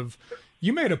narrative,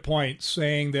 you made a point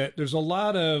saying that there's a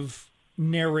lot of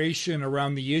narration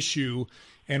around the issue,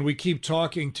 and we keep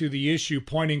talking to the issue,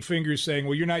 pointing fingers, saying,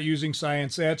 well, you're not using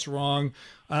science, that's wrong.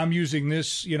 I'm using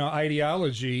this,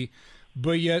 ideology.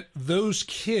 But yet those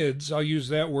kids, I'll use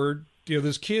that word,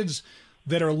 those kids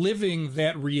that are living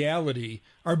that reality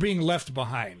are being left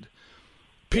behind.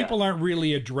 People aren't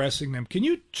really addressing them. Can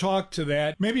you talk to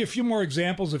that? Maybe a few more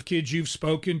examples of kids you've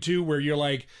spoken to where you're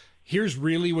like, here's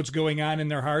really what's going on in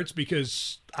their hearts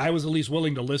because I was at least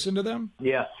willing to listen to them?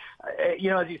 Yeah. As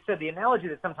you said, the analogy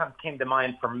that sometimes came to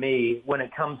mind for me when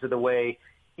it comes to the way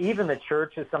even the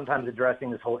church is sometimes addressing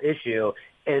this whole issue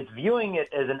is viewing it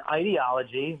as an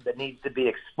ideology that needs to be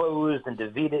exposed and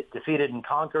defeated and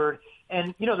conquered.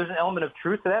 And, there's an element of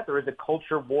truth to that. There is a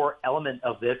culture war element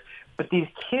of this. But these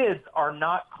kids are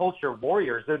not culture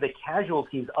warriors. They're the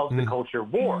casualties of the culture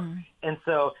war. And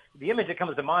so the image that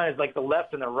comes to mind is like the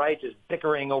left and the right just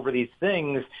bickering over these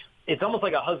things. It's almost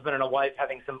like a husband and a wife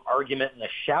having some argument in a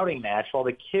shouting match while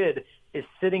the kid is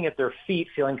sitting at their feet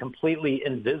feeling completely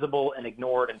invisible and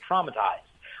ignored and traumatized.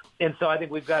 And so I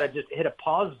think we've got to just hit a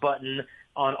pause button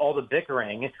on all the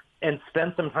bickering and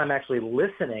spend some time actually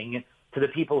listening to the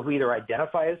people who either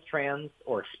identify as trans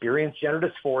or experience gender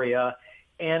dysphoria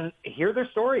and hear their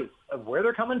stories of where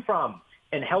they're coming from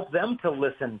and help them to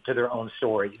listen to their own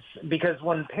stories. Because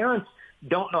when parents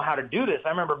don't know how to do this, I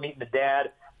remember meeting the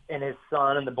dad and his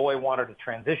son, and the boy wanted to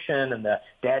transition, and the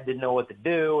dad didn't know what to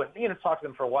do. And, talked to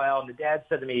them for a while, and the dad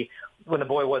said to me when the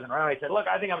boy wasn't around, he said, look,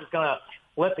 I think I'm just going to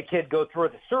let the kid go through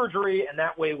the surgery, and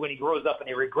that way when he grows up and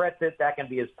he regrets it, that can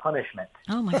be his punishment.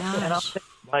 Oh, my gosh. And I'm thinking,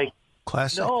 like,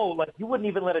 Classic. No, like you wouldn't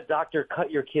even let a doctor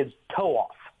cut your kid's toe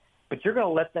off, but you're going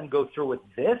to let them go through with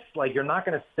this? Like you're not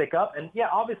going to stick up? And yeah,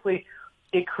 obviously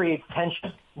it creates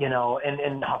tension,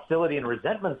 and hostility and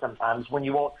resentment sometimes when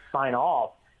you won't sign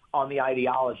off on the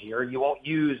ideology or you won't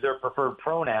use their preferred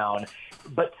pronoun.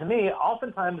 But to me,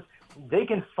 oftentimes they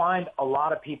can find a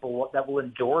lot of people that will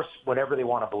endorse whatever they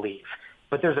want to believe.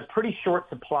 But there's a pretty short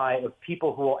supply of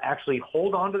people who will actually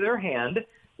hold on to their hand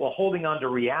while holding on to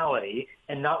reality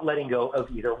and not letting go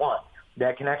of either one,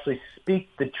 that can actually speak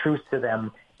the truth to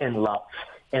them in love.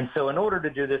 And so in order to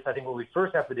do this, I think what we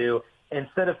first have to do,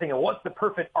 instead of thinking, what's the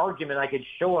perfect argument I could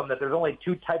show them that there's only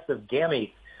two types of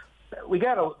gametes, we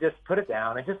got to just put it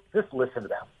down and just listen to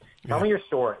them. Tell me your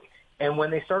story. And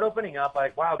when they start opening up,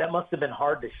 like, wow, that must have been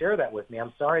hard to share that with me.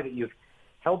 I'm sorry that you've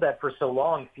held that for so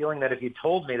long, feeling that if you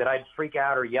told me that I'd freak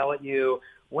out or yell at you.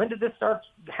 When did this start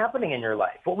happening in your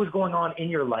life? What was going on in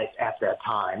your life at that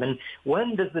time? And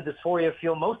when does the dysphoria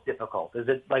feel most difficult? Is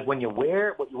it like when you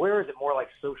wear what you wear? Is it more like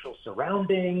social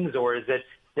surroundings, or is it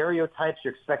stereotypes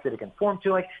you're expected to conform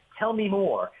to? Like, tell me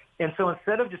more. And so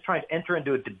instead of just trying to enter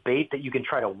into a debate that you can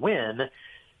try to win,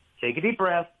 take a deep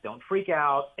breath, don't freak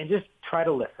out, and just try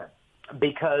to listen.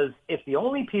 Because if the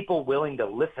only people willing to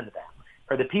listen to them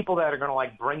are the people that are going to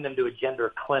like bring them to a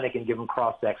gender clinic and give them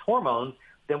cross-sex hormones,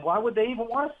 then why would they even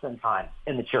want to spend time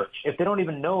in the church if they don't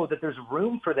even know that there's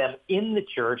room for them in the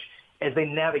church as they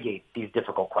navigate these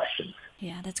difficult questions?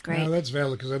 Yeah, that's great. No, that's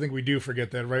valid, because I think we do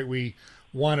forget that, right? We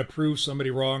want to prove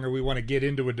somebody wrong, or we want to get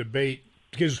into a debate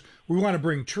because we want to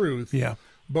bring truth. Yeah.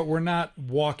 But we're not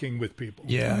walking with people.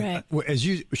 Yeah. Right. As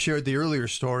you shared the earlier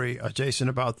story, Jason,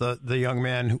 about the young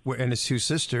man and his two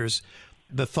sisters,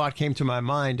 the thought came to my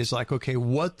mind is like, okay,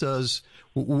 what does,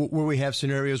 where we have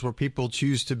scenarios where people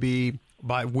choose to be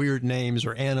by weird names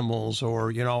or animals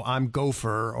or, I'm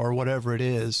Gopher or whatever it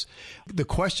is. The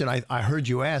question I heard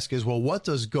you ask is, well, what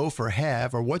does Gopher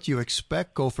have, or what do you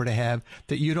expect Gopher to have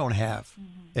that you don't have?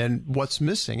 Mm-hmm. And what's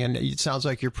missing? And it sounds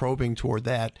like you're probing toward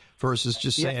that versus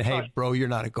just saying, hey, bro, you're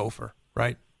not a Gopher,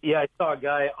 right? Yeah, I saw a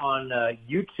guy on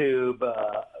YouTube.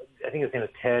 I think his name is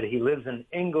Ted. He lives in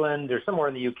England or somewhere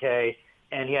in the UK,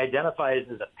 and he identifies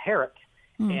as a parrot.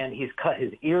 And he's cut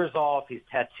his ears off. He's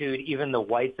tattooed even the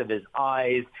whites of his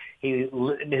eyes. He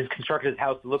has constructed his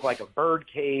house to look like a bird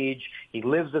cage. He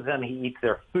lives with them. He eats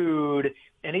their food.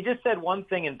 And he just said one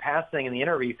thing in passing in the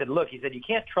interview. He said, look, you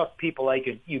can't trust people like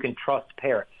you can trust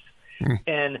parrots.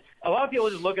 And a lot of people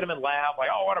just look at him and laugh like,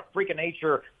 oh, what a freak of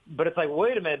nature. But it's like,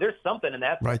 wait a minute, there's something in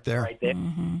that right there.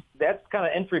 Mm-hmm. That's kind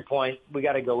of entry point we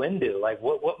got to go into. Like,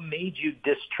 what made you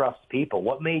distrust people?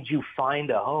 What made you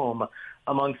find a home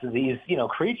amongst these,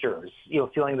 creatures,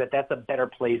 feeling that that's a better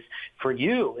place for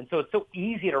you? And so it's so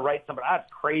easy to write somebody,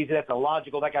 that's crazy, that's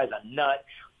illogical, that guy's a nut.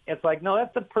 It's like, no,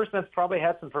 that's the person that's probably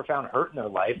had some profound hurt in their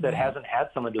life that hasn't had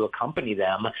someone to accompany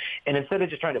them. And instead of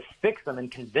just trying to fix them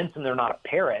and convince them they're not a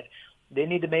parrot, they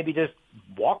need to maybe just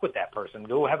walk with that person,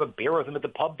 go have a beer with him at the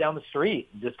pub down the street,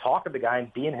 just talk to the guy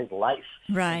and be in his life.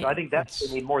 Right. So I think that's what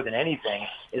we need more than anything,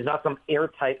 is not some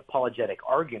airtight apologetic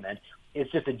argument.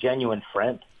 It's just a genuine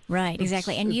friend. Right,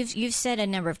 exactly. And you've said a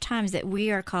number of times that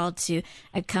we are called to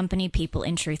accompany people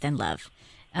in truth and love.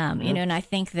 And I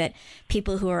think that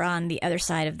people who are on the other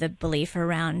side of the belief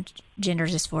around gender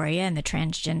dysphoria and the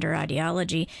transgender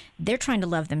ideology, they're trying to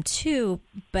love them too,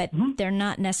 but they're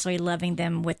not necessarily loving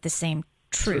them with the same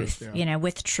truth,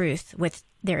 with truth,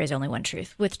 there is only one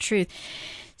truth, with truth.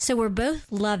 So we're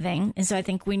both loving. And so I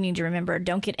think we need to remember,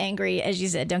 don't get angry. As you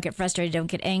said, don't get frustrated. Don't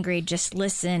get angry. Just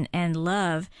listen and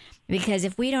love. Because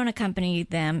if we don't accompany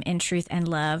them in truth and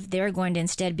love, they're going to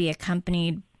instead be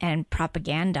accompanied and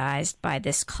propagandized by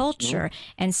this culture.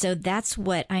 And so that's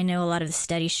what I know a lot of the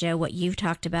studies show, what you've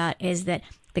talked about, is that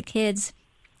the kids,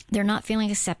 they're not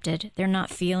feeling accepted. They're not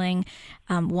feeling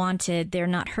wanted. They're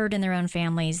not heard in their own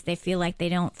families. They feel like they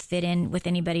don't fit in with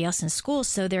anybody else in school.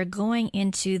 So they're going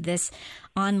into this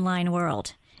online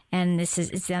world. And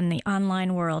it's in the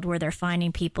online world where they're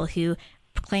finding people who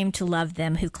claim to love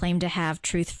them, who claim to have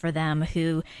truth for them,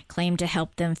 who claim to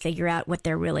help them figure out what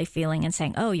they're really feeling and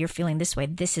saying, oh, you're feeling this way.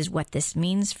 This is what this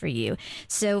means for you.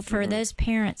 So for those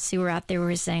parents who are out there who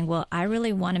are saying, well, I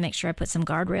really want to make sure I put some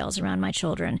guardrails around my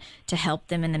children to help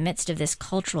them in the midst of this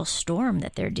cultural storm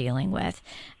that they're dealing with,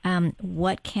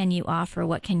 what can you offer?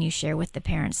 What can you share with the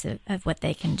parents of what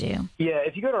they can do? Yeah,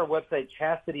 if you go to our website,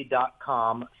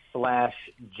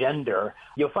 chastity.com/gender,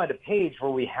 you'll find a page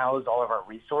where we house all of our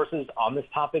resources on this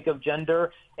topic of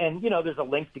gender. And, there's a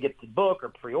link to get the book or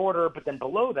pre-order. But then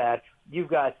below that, you've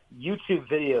got YouTube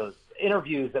videos,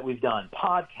 interviews that we've done,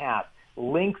 podcasts,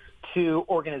 links to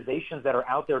organizations that are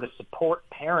out there to support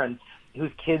parents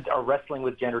whose kids are wrestling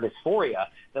with gender dysphoria,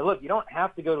 that, look, you don't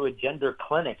have to go to a gender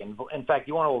clinic. And in fact,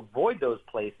 you want to avoid those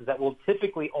places that will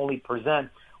typically only present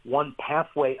one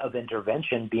pathway of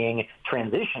intervention, being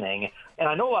transitioning. And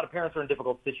I know a lot of parents are in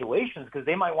difficult situations because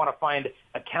they might want to find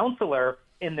a counselor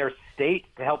in their state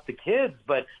to help the kids,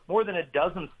 but more than a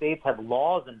dozen states have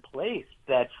laws in place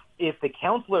that if the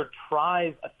counselor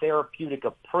tries a therapeutic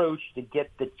approach to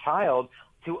get the child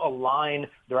to align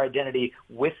their identity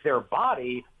with their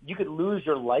body, you could lose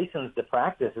your license to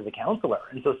practice as a counselor.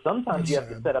 And so sometimes you have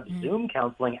to set up Zoom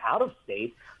counseling out of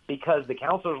state because the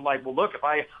counselor's like, well, look, if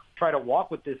I try to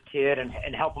walk with this kid and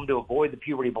help him to avoid the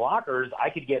puberty blockers, I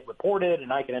could get reported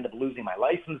and I could end up losing my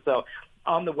license. So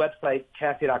on the website,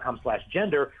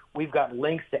 chastity.com/gender, we've got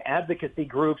links to advocacy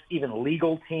groups, even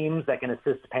legal teams that can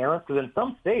assist parents. Because in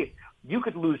some states, you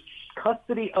could lose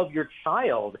custody of your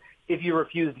child if you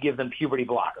refuse to give them puberty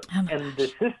blockers. And the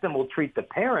system will treat the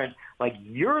parent like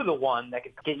you're the one that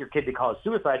could get your kid to cause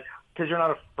suicide because you're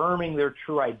not affirming their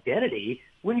true identity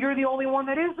when you're the only one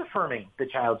that is affirming the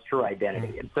child's true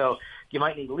identity. And so you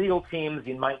might need legal teams,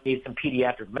 you might need some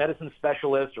pediatric medicine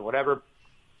specialists or whatever.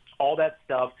 All that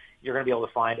stuff you're going to be able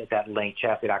to find at that link,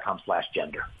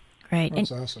 chastity.com/gender. Right.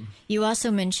 That's and awesome. You also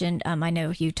mentioned, I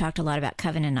know you talked a lot about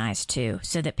Covenant Eyes too,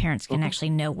 so that parents can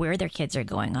actually know where their kids are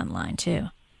going online too.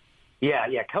 Yeah.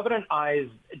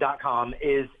 CovenantEyes.com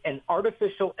is an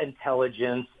artificial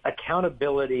intelligence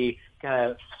accountability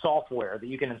kind of software that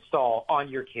you can install on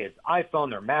your kids' iPhone,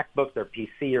 their MacBook, their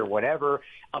PC, or whatever.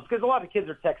 Because a lot of kids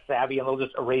are tech savvy and they'll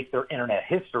just erase their internet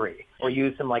history or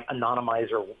use some like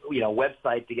anonymizer,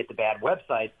 website to get to bad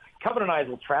websites. Covenant Eyes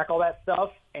will track all that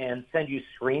stuff and send you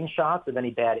screenshots of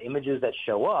any bad images that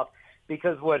show up.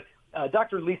 Because what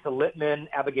Dr. Lisa Littman,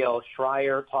 Abigail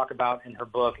Schreier talk about in her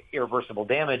book, Irreversible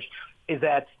Damage, is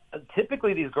that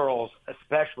typically these girls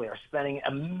especially are spending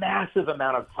a massive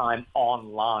amount of time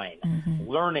online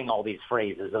learning all these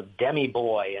phrases of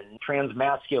demi-boy and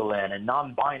transmasculine and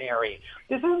non-binary.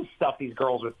 This isn't stuff these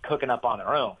girls are cooking up on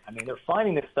their own. I mean, they're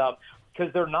finding this stuff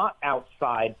because they're not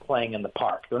outside playing in the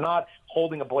park. They're not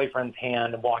holding a boyfriend's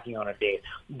hand and walking on a date.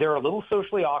 They're a little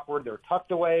socially awkward. They're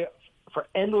tucked away for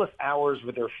endless hours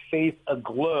with their face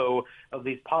aglow of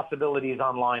these possibilities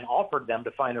online offered them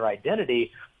to find their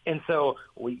identity. And so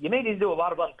you may need to do a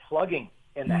lot of unplugging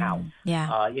in the house.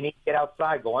 Yeah. You need to get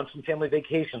outside, go on some family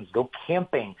vacations, go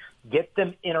camping, get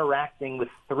them interacting with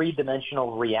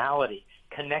three-dimensional reality,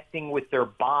 connecting with their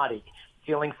body,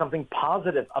 feeling something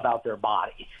positive about their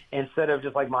body instead of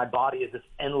just like my body is this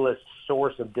endless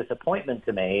source of disappointment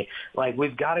to me. Like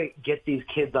we've got to get these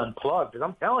kids unplugged because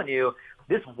I'm telling you,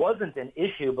 this wasn't an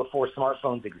issue before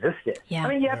smartphones existed. Yeah.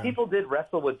 I mean, people did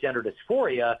wrestle with gender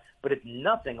dysphoria, but it's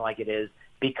nothing like it is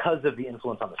because of the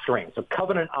influence on the screen. So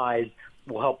Covenant Eyes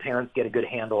will help parents get a good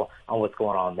handle on what's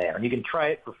going on there. And you can try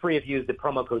it for free if you use the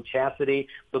promo code Chastity.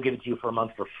 They'll give it to you for a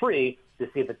month for free to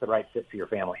see if it's the right fit for your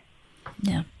family.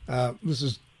 Yeah. This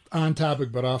is on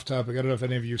topic but off topic. I don't know if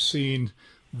any of you have seen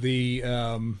the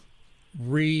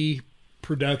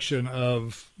reproduction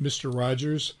of Mr.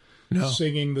 Rogers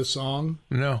singing the song.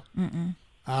 No.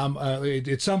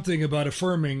 It's something about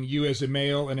affirming you as a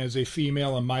male and as a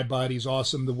female, and my body's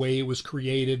awesome the way it was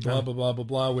created, blah, blah, blah, blah,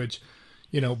 blah, which,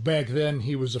 back then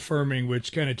he was affirming,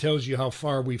 which kind of tells you how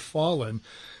far we've fallen.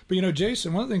 But,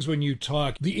 Jason, one of the things when you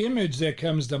talk, the image that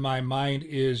comes to my mind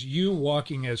is you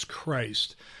walking as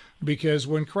Christ. Because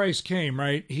when Christ came,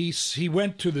 right, he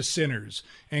went to the sinners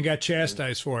and got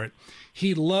chastised for it.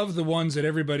 He loved the ones that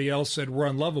everybody else said were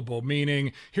unlovable,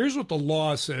 meaning here's what the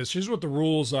law says, here's what the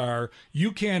rules are.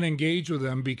 You can't engage with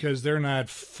them because they're not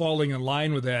falling in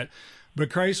line with that.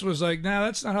 But Christ was like, no,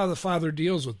 that's not how the Father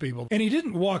deals with people. And he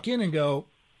didn't walk in and go,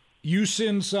 you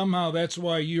sinned somehow, that's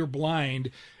why you're blind.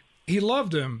 He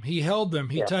loved them. He held them.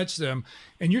 He touched them.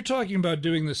 And you're talking about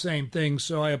doing the same thing.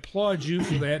 So I applaud you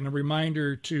for that. And a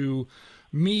reminder to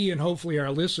me and hopefully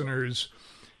our listeners,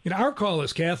 our call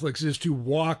as Catholics is to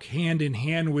walk hand in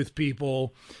hand with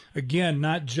people, again,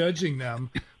 not judging them,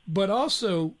 but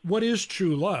also what is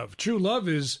true love? True love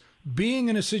is being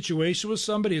in a situation with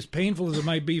somebody, as painful as it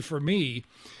might be for me,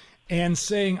 and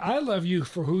saying, I love you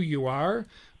for who you are,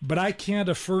 but I can't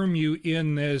affirm you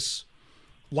in this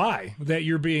lie that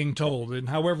you're being told, and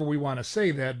however we want to say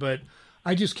that, but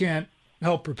I just can't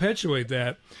help perpetuate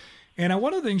that. And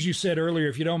one of the things you said earlier,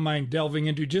 if you don't mind delving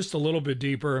into just a little bit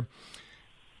deeper,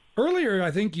 earlier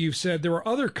I think you've said there were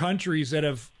other countries that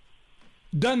have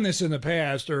done this in the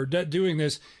past or doing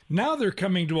this. Now they're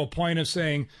coming to a point of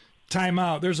saying, time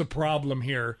out, there's a problem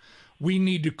here. We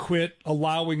need to quit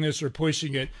allowing this or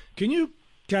pushing it. Can you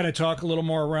kind of talk a little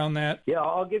more around that? Yeah,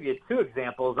 I'll give you 2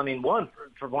 examples. I mean, one,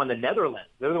 for one, the Netherlands.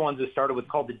 They're the ones who started what's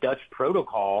called the Dutch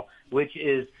protocol, which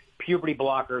is puberty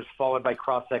blockers followed by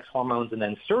cross-sex hormones and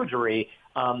then surgery.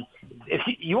 If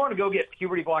you want to go get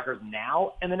puberty blockers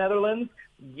now in the Netherlands,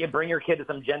 you bring your kid to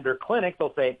some gender clinic.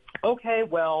 They'll say, okay,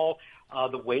 well,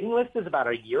 the waiting list is about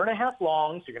 1.5 years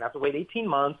long, so you're going to have to wait 18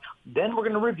 months. Then we're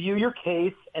going to review your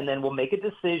case, and then we'll make a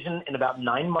decision in about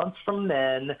 9 months from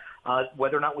then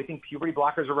whether or not we think puberty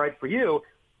blockers are right for you.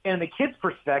 And in the kid's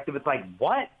perspective, it's like,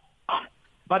 what?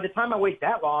 By the time I wait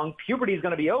that long, puberty is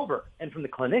going to be over. And from the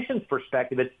clinician's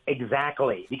perspective, it's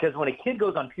exactly. Because when a kid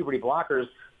goes on puberty blockers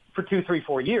for 2, 3,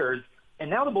 4 years, and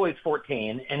now the boy's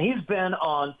 14, and he's been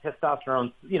on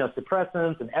testosterone,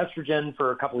 suppressants and estrogen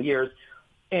for a couple of years,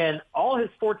 and all his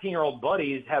 14-year-old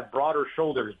buddies have broader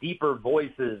shoulders, deeper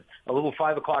voices, a little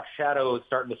 5 o'clock shadow is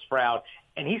starting to sprout,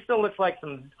 and he still looks like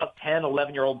a 10,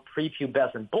 11-year-old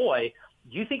prepubescent boy.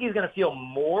 Do you think he's going to feel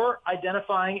more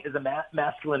identifying as a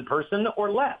masculine person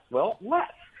or less? Well,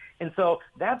 less. And so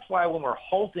that's why when we're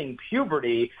halting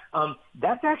puberty,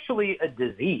 that's actually a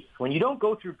disease. When you don't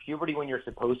go through puberty when you're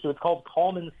supposed to, it's called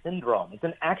Kallmann syndrome. It's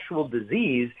an actual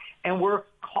disease, and we're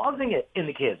causing it in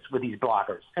the kids with these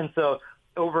blockers. And so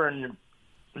over in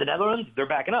the Netherlands, they're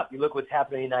backing up. You look what's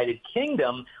happening in the United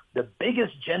Kingdom, the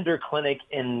biggest gender clinic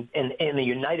in the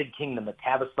United Kingdom, the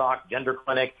Tavistock Gender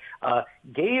Clinic,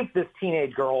 gave this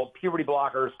teenage girl puberty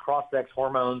blockers, cross-sex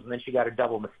hormones, and then she got a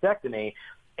double mastectomy.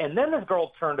 And then this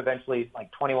girl turned eventually like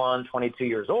 21, 22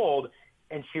 years old,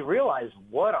 and she realized,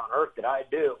 what on earth did I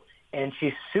do? And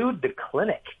she sued the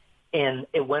clinic, and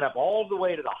it went up all the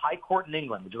way to the High Court in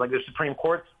England, which is like the Supreme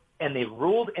Court, and they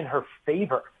ruled in her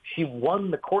favor. She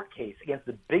won the court case against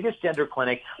the biggest gender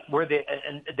clinic where the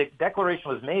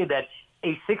declaration was made that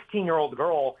a 16-year-old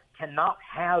girl cannot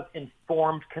have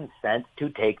informed consent to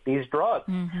take these drugs.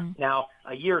 Mm-hmm. Now,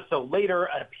 a year or so later,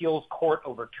 an appeals court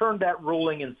overturned that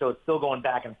ruling, and so it's still going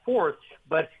back and forth.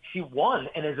 But she won,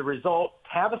 and as a result,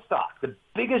 Tavistock, the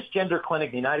biggest gender clinic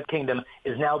in the United Kingdom,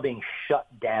 is now being shut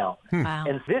down. Wow.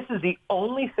 And this is the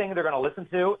only thing they're going to listen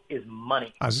to is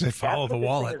money. As they follow the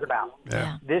wallet. This is about.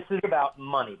 Yeah. This is about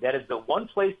money. That is the one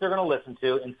place they're going to listen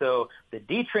to, and so the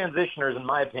detransitioners, in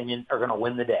my opinion, are going to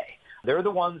win the day. They're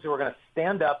the ones who are going to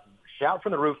stand up, shout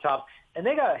from the rooftops, and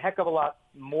they got a heck of a lot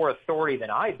more authority than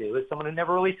I do as someone who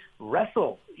never really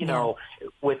wrestled,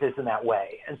 with this in that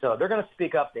way. And so they're going to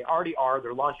speak up. They already are.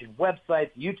 They're launching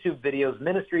websites, YouTube videos,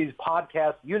 ministries,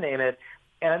 podcasts, you name it.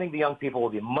 And I think the young people will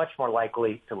be much more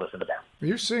likely to listen to them.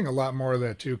 You're seeing a lot more of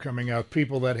that, too, coming out.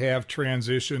 People that have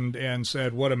transitioned and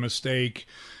said, what a mistake.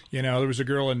 There was a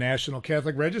girl in National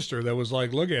Catholic Register that was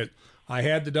like, I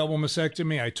had the double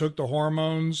mastectomy. I took the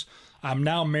hormones. I'm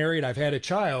now married. I've had a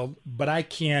child, but I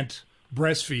can't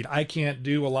breastfeed. I can't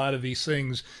do a lot of these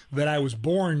things that I was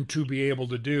born to be able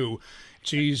to do.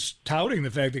 She's touting the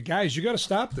fact that, guys, you got to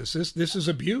stop this. This is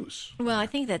abuse. Well, I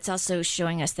think that's also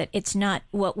showing us that it's not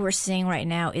what we're seeing right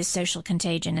now is social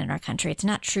contagion in our country. It's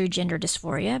not true gender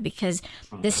dysphoria because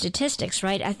the statistics,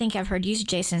 right? I think I've heard you,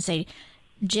 Jason, say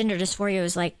gender dysphoria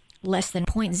was like less than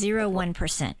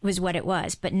 0.01% was what it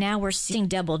was. But now we're seeing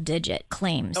double-digit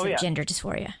claims of gender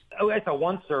dysphoria. I saw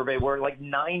one survey where like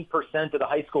 9% of the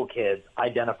high school kids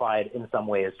identified in some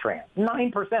way as trans.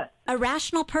 9%. A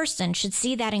rational person should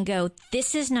see that and go,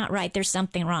 this is not right. There's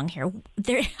something wrong here.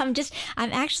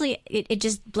 It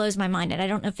just blows my mind. And I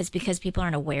don't know if it's because people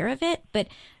aren't aware of it, but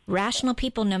rational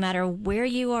people, no matter where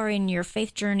you are in your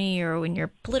faith journey or in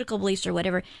your political beliefs or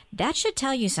whatever, that should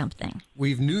tell you something.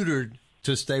 We've neutered,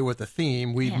 to stay with the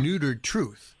theme, we've neutered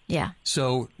truth. Yeah.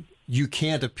 So you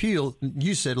can't appeal.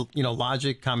 You said,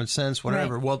 logic, common sense,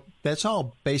 whatever. Right. Well, that's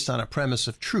all based on a premise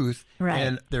of truth. Right.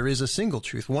 And there is a single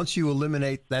truth. Once you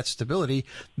eliminate that stability,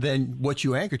 then what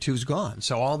you anchor to is gone.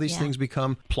 So all these things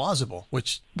become plausible,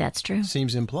 which that's true.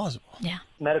 Seems implausible. Yeah.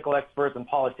 Medical experts and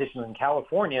politicians in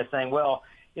California saying, well,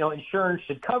 insurance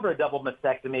should cover a double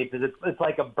mastectomy because it's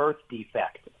like a birth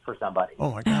defect for somebody.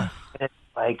 Oh, my God. And it's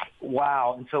like,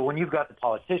 wow. And so when you've got the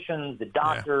politicians, the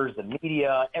doctors, the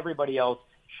media, everybody else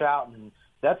shouting,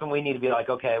 that's when we need to be like,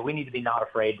 okay, we need to be not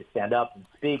afraid to stand up and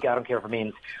speak. I don't care if it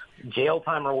means jail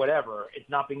time or whatever. It's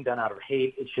not being done out of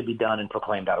hate. It should be done and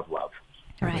proclaimed out of love.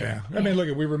 Right. Yeah. I mean,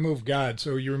 look, we remove God.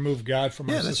 So you remove God from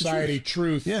our society.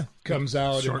 Truth comes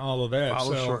out and all of that.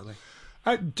 Follow shortly.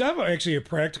 I have actually a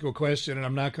practical question, and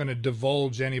I'm not going to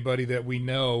divulge anybody that we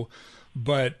know,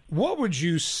 but what would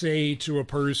you say to a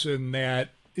person that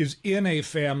is in a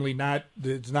family,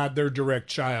 it's not their direct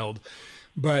child,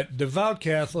 but devout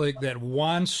Catholic that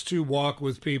wants to walk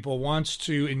with people, wants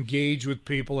to engage with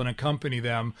people and accompany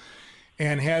them,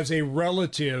 and has a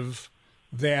relative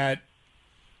that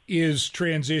is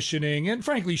transitioning and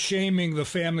frankly shaming the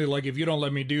family, like, if you don't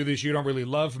let me do this, you don't really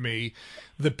love me.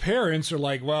 The parents are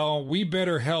like, well, we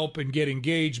better help and get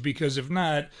engaged, because if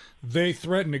not, they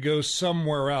threaten to go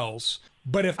somewhere else.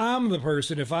 But if I'm the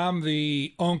person, if I'm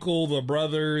the uncle, the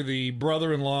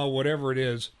brother-in-law, whatever it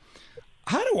is,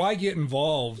 how do I get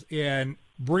involved and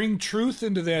bring truth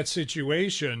into that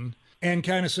situation and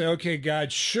kind of say, okay,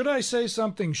 God, should I say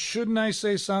something? Shouldn't I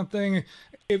say something?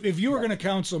 If you were going to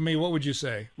counsel me, what would you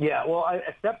say? Yeah, well,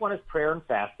 step one is prayer and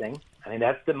fasting. I mean,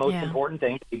 that's the most important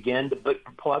thing, to begin to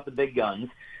pull out the big guns.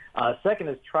 Second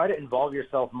is try to involve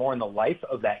yourself more in the life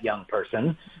of that young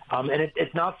person. And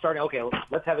it's not starting, okay,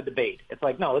 let's have a debate. It's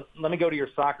like, no, let me go to your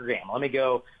soccer game. Let me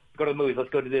go to the movies. Let's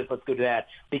go to this. Let's go to that.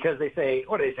 Because they say,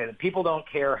 what do they say? That people don't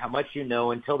care how much you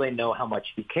know until they know how much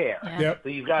you care. Yeah. Yep. So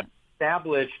you've got to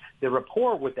establish the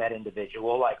rapport with that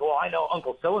individual. Like, well, I know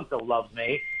Uncle so-and-so loves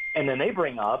me. And then they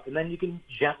bring up, and then you can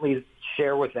gently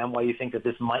share with them why you think that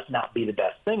this might not be the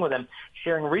best thing with them,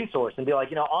 sharing resource and be like,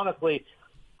 honestly,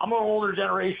 I'm an older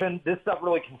generation. This stuff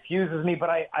really confuses me, but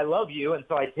I love you, and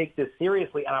so I take this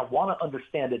seriously, and I want to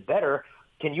understand it better.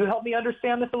 Can you help me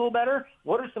understand this a little better?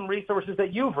 What are some resources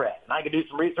that you've read? And I can do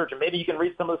some research, and maybe you can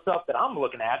read some of the stuff that I'm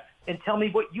looking at and tell me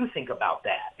what you think about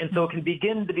that. And so it can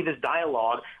begin to be this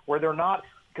dialogue where they're not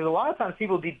 – because a lot of times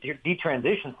people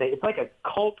detransition state, it's like a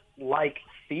cult-like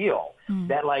feel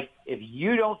that, like, if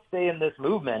you don't stay in this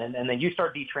movement and then you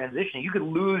start detransitioning, you could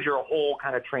lose your whole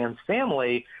kind of trans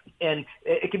family. And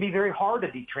it can be very hard to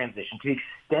detransition to the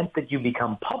extent that you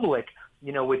become public,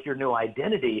 with your new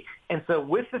identity. And so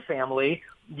with the family,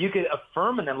 you could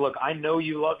affirm in them, look, I know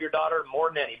you love your daughter more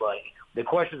than anybody. The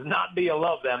question is not do you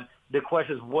love them. The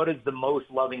question is, what is the most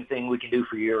loving thing we can do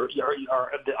for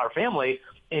our family?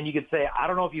 And you could say, I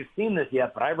don't know if you've seen this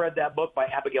yet, but I read that book by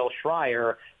Abigail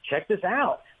Schreier. Check this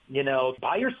out.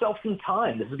 Buy yourself some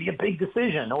time. This would be a big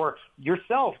decision. Or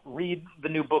yourself, read the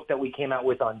new book that we came out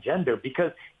with on gender,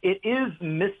 because it is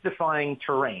mystifying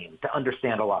terrain to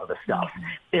understand a lot of the stuff.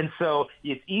 And so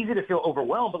it's easy to feel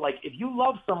overwhelmed. But, like, if you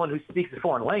love someone who speaks a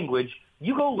foreign language,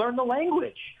 you go learn the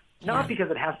language. Not because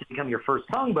it has to become your first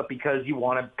tongue, but because you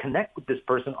want to connect with this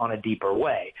person on a deeper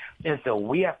way. And so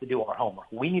we have to do our homework.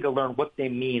 We need to learn what they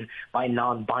mean by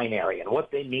non-binary and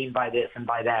what they mean by this and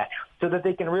by that, so that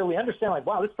they can really understand, like,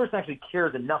 wow, this person actually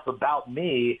cares enough about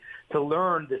me to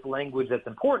learn this language that's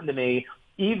important to me,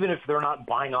 even if they're not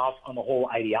buying off on the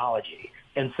whole ideology.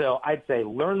 And so I'd say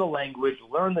learn the language,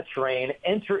 learn the terrain,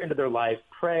 enter into their life,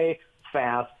 pray,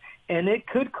 fast, and it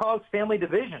could cause family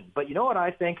division. But you know what I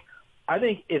think? I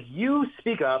think if you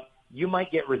speak up, you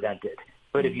might get resented.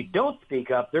 But if you don't speak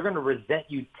up, they're going to resent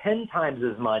you 10 times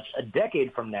as much a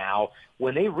decade from now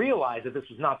when they realize that this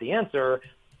was not the answer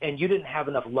and you didn't have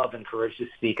enough love and courage to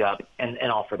speak up and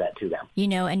offer that to them.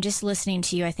 And just listening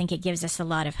to you, I think it gives us a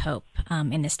lot of hope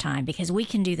in this time, because we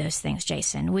can do those things,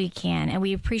 Jason. We can. And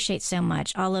we appreciate so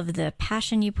much all of the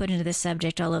passion you put into the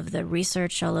subject, all of the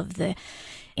research, all of the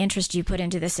interest you put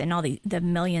into this, and all the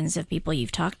millions of people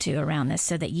you've talked to around this,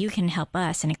 so that you can help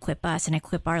us and equip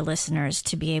our listeners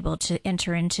to be able to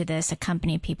enter into this,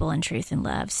 accompany people in truth and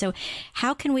love. So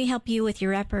how can we help you with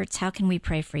your efforts? How can we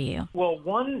pray for you? Well,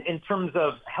 one, in terms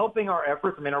of helping our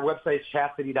efforts, our website is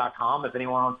chastity.com. If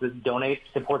anyone wants to donate,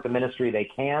 support the ministry, they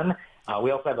can.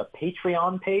 We also have a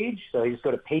Patreon page. So you just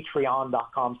go to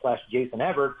patreon.com/Jason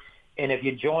Evert. And if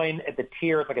you join at the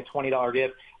tier, it's like a $20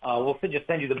 gift, we'll just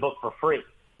send you the book for free.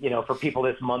 For people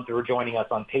this month who are joining us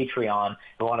on Patreon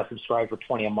who want to subscribe for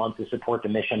 $20 a month to support the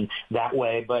mission that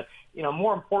way. But,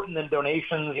 more important than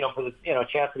donations, for the,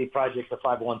 Chastity Project, the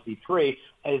 501c3,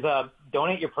 is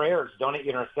donate your prayers, donate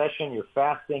your intercession, your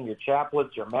fasting, your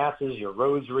chaplets, your masses, your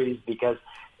rosaries, because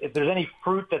if there's any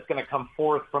fruit that's going to come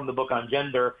forth from the book on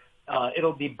gender,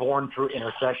 it'll be born through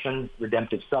intercession,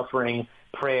 redemptive suffering,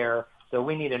 prayer. So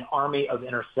we need an army of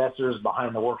intercessors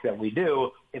behind the work that we do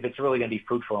if it's really going to be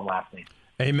fruitful and lasting.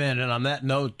 Amen. And on that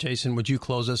note, Jason, would you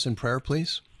close us in prayer,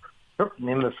 please? Sure. In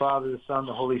the name of the Father, the Son,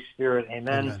 the Holy Spirit.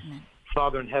 Amen. Amen.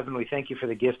 Father in heaven, we thank you for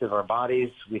the gift of our bodies.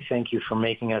 We thank you for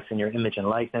making us in your image and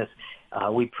likeness.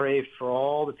 We pray for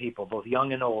all the people, both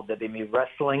young and old, that they may be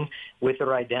wrestling with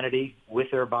their identity, with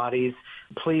their bodies.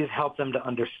 Please help them to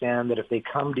understand that if they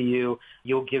come to you,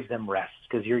 you'll give them rest,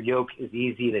 because your yoke is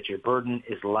easy, that your burden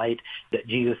is light, that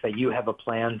Jesus, that you have a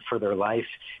plan for their life.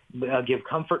 Give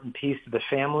comfort and peace to the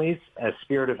families, a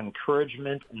spirit of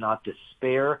encouragement, not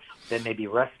despair, that may be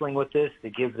wrestling with this, to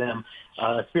give them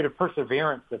a spirit of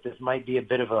perseverance, that this might be a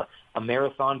bit of a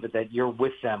marathon, but that you're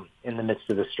with them in the midst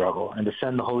of the struggle, and to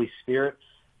send the Holy Spirit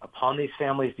upon these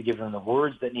families, to give them the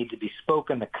words that need to be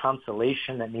spoken, the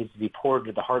consolation that needs to be poured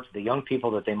to the hearts of the young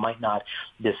people that they might not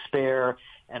despair.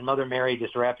 And Mother Mary,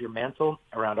 just wrap your mantle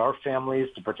around our families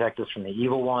to protect us from the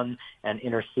evil one and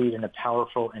intercede in a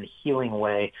powerful and healing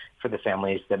way for the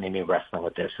families that may be wrestling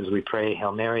with this. As we pray,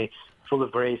 Hail Mary, full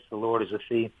of grace, the Lord is with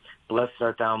thee. Blessed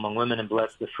art thou among women, and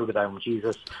blessed the fruit of thy womb,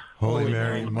 Jesus. Holy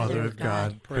Mary, Mother of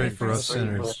God, pray for us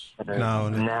sinners, now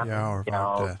and at the hour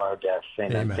of our death.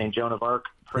 Amen. Saint Joan of Arc,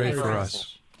 pray for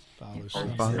us.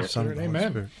 Father, Son, and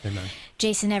Amen. Amen.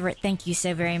 Jason Evert, thank you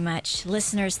so very much.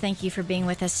 Listeners, thank you for being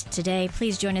with us today.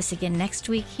 Please join us again next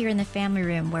week here in the Family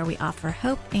Room, where we offer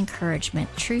hope, encouragement,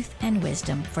 truth, and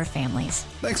wisdom for families.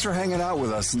 Thanks for hanging out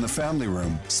with us in the Family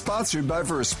Room, sponsored by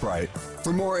Versprite.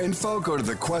 For more info, go to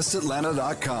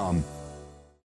thequestatlanta.com.